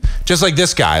 Just like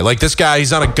this guy. Like this guy,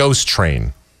 he's on a ghost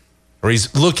train. Or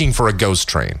he's looking for a ghost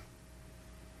train.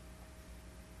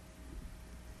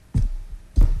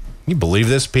 You believe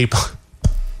this, people?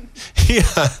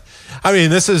 Yeah. I mean,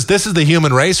 this is the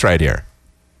human race right here.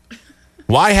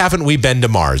 Why haven't we been to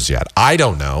Mars yet? I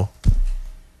don't know.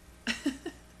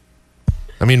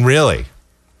 I mean, really.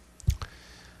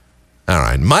 All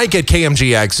right. Mike at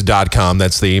KMGX.com.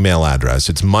 That's the email address.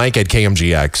 It's Mike at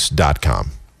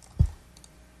KMGX.com.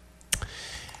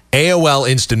 AOL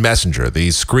Instant Messenger,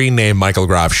 the screen name Michael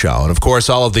Groff Show. And of course,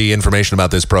 all of the information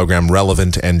about this program,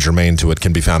 relevant and germane to it,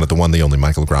 can be found at the one, the only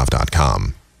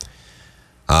MichaelGroff.com.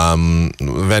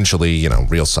 Eventually,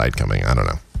 real site coming. I don't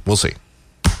know. We'll see.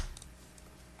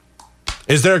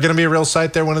 Is there going to be a real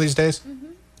site there one of these days? Mm-hmm.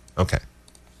 Okay.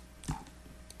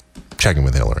 Checking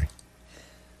with Hillary.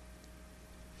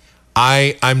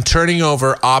 I'm turning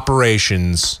over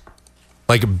operations,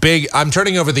 I'm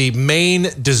turning over the main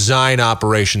design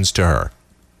operations to her.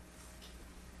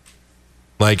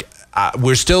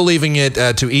 we're still leaving it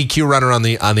to EQ Runner on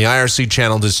the IRC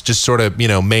channel to just sort of,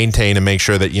 maintain and make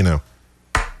sure that,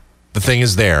 the thing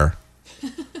is there.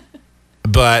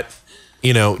 But,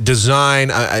 design,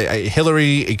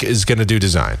 Hillary is going to do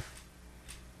design.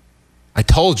 I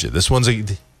told you, this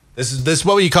is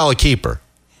what you call a keeper.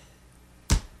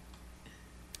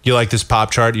 You like this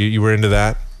pop chart? You were into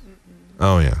that?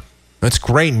 Oh, yeah. That's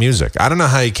great music. I don't know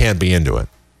how you can't be into it.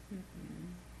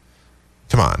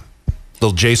 Come on.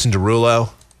 Little Jason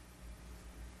Derulo.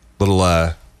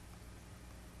 Little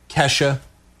Kesha.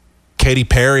 Katy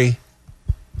Perry.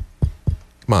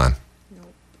 Come on.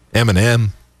 Eminem.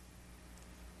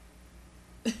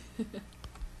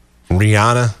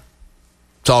 Rihanna.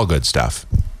 It's all good stuff.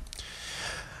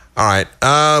 All right.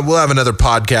 We'll have another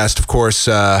podcast, of course,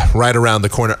 right around the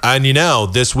corner. And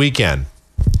this weekend,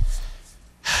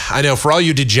 I know for all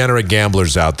you degenerate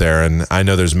gamblers out there, and I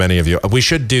know there's many of you, we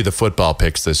should do the football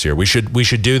picks this year. We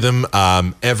should do them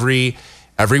every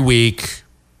week.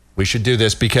 We should do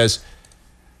this because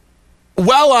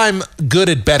while I'm good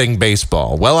at betting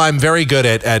baseball, I'm very good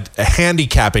at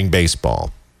handicapping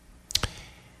baseball.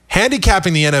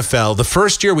 Handicapping the NFL, the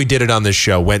first year we did it on this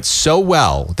show went so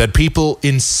well that people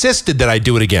insisted that I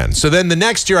do it again. So then the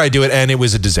next year I do it, and it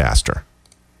was a disaster.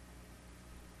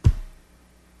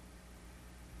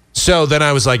 So then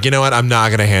I was like, you know what? I'm not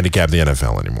going to handicap the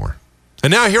NFL anymore.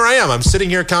 And now here I am. I'm sitting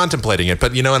here contemplating it,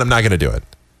 but you know what? I'm not going to do it.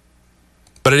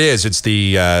 But it's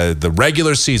the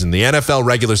regular season. The NFL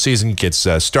regular season gets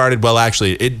started. Well,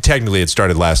 actually, it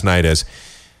started last night as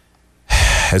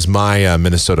my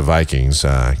Minnesota Vikings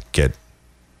get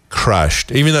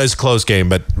crushed, even though it's a close game.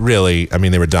 But really,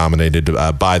 they were dominated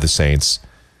by the Saints,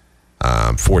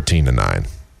 14-9.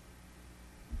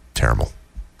 Terrible.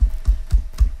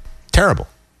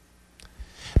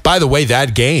 By the way,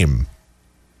 that game,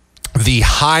 the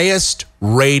highest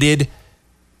rated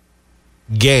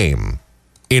game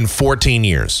in 14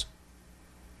 years.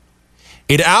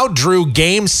 It outdrew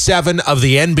Game 7 of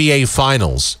the NBA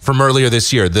Finals from earlier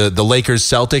this year, the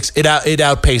Lakers-Celtics. It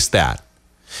outpaced that.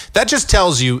 That just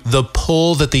tells you the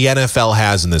pull that the NFL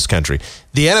has in this country.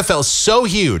 The NFL is so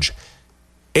huge.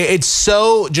 It's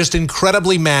so just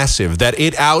incredibly massive that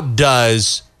it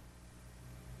outdoes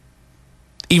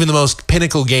even the most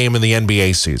pinnacle game in the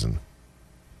NBA season.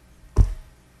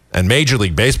 And Major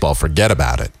League Baseball, forget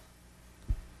about it.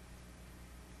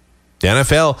 The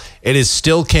NFL, it is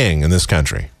still king in this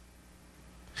country.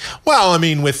 Well,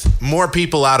 with more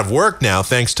people out of work now,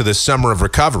 thanks to this summer of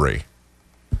recovery,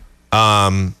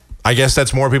 I guess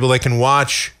that's more people they can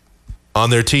watch on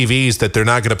their TVs that they're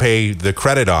not going to pay the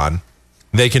credit on.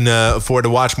 They can afford to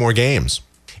watch more games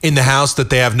in the house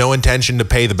that they have no intention to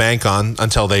pay the bank on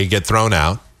until they get thrown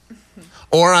out.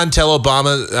 Or until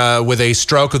Obama, with a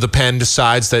stroke of the pen,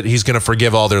 decides that he's going to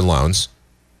forgive all their loans.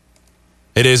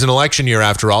 It is an election year,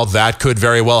 after all. That could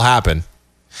very well happen.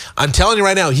 I'm telling you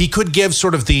right now, he could give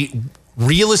sort of the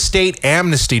real estate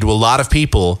amnesty to a lot of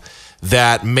people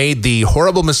that made the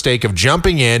horrible mistake of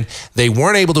jumping in. They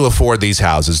weren't able to afford these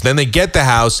houses. Then they get the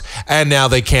house, and now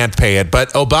they can't pay it. But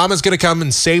Obama's going to come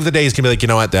and save the day. He's going to be like, you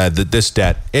know what, this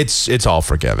debt, it's all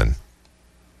forgiven.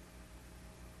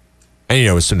 And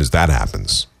as soon as that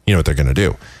happens, you know what they're going to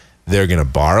do? They're going to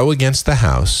borrow against the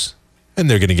house, and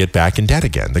they're going to get back in debt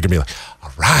again. They're going to be like,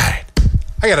 all right,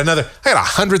 I got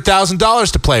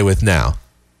 $100,000 to play with now.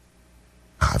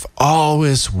 I've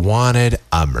always wanted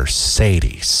a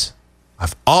Mercedes.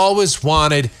 I've always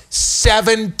wanted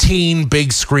 17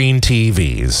 big screen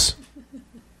TVs. I'm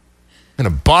going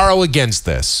to borrow against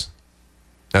this.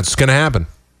 That's what's going to happen.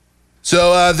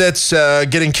 So that's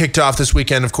getting kicked off this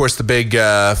weekend. Of course, the big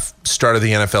start of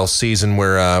the NFL season.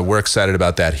 We're excited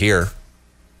about that here.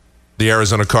 The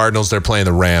Arizona Cardinals, they're playing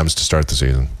the Rams to start the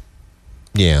season.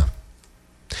 Yeah,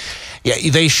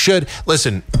 they should.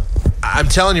 Listen, I'm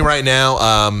telling you right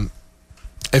now,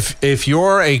 if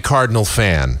you're a Cardinal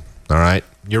fan, all right,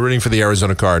 you're rooting for the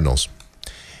Arizona Cardinals,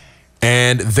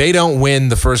 and they don't win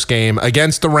the first game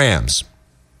against the Rams,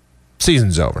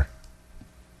 season's over.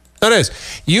 That is.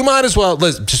 You might as well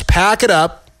just pack it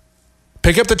up,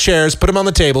 pick up the chairs, put them on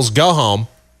the tables, go home.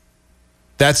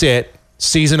 That's it.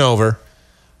 Season over.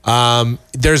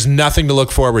 There's nothing to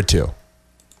look forward to.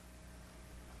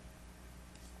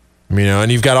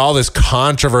 And you've got all this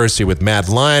controversy with Matt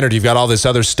Leinart. You've got all this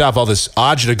other stuff, all this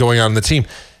agita going on in the team.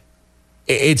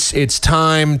 It's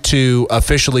time to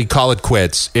officially call it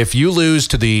quits. If you lose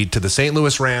to the St.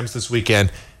 Louis Rams this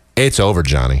weekend, it's over,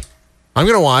 Johnny. I'm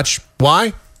going to watch.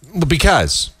 Why?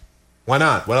 Because. Why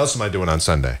not? What else am I doing on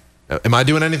Sunday? Am I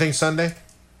doing anything Sunday?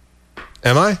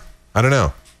 Am I? I don't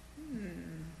know.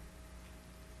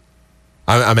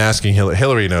 I'm asking Hillary.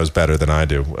 Hillary knows better than I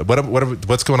do.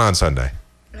 What's going on Sunday?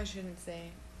 I shouldn't say.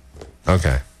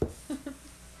 Okay.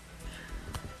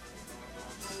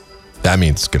 That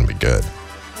means it's going to be good.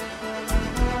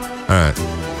 All right.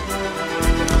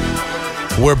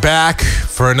 We're back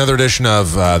for another edition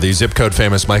of the Zip Code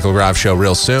Famous Michael Groff Show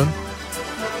real soon.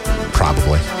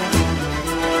 Probably.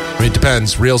 I mean, it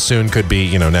depends. Real soon could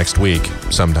be, next week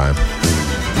sometime.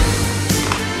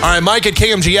 All right, Mike at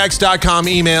KMGX.com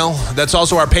email. That's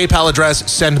also our PayPal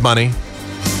address. Send money.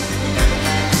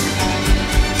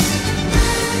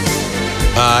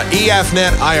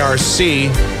 EFNet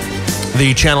IRC,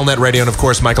 the ChannelNet Radio, and of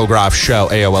course, Michael Groff Show,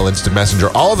 AOL Instant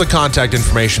Messenger. All of the contact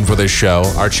information for this show,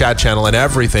 our chat channel, and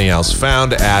everything else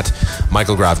found at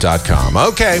michaelgroff.com.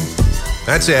 Okay,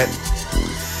 that's it.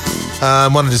 I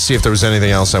wanted to see if there was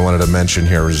anything else I wanted to mention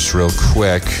here just real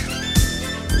quick.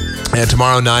 And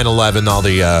tomorrow, 9/11, all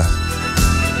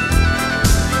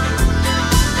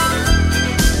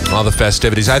the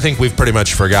festivities. I think we've pretty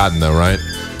much forgotten, though, right?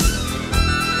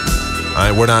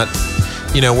 We're not,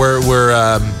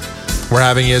 we're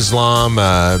having Islam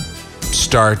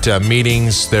start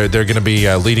meetings. They're going to be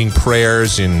leading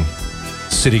prayers in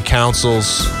city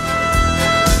councils.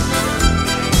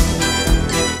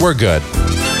 We're good.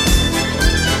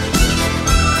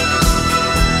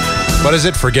 What is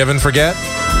it? Forgive and forget?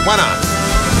 Why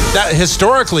not?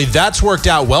 Historically, that's worked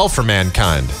out well for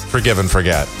mankind. Forgive and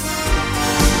forget.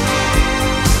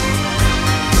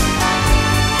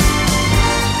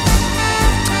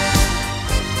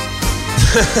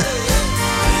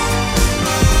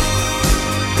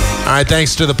 All right,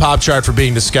 thanks to the Pop Chart for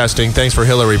being disgusting. Thanks for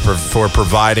Hillary for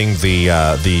providing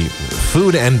the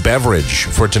food and beverage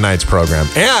for tonight's program.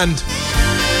 And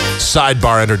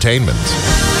sidebar entertainment.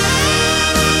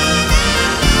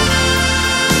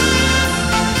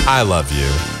 I love you.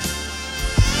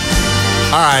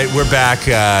 All right, we're back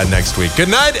next week. Good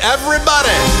night, everybody.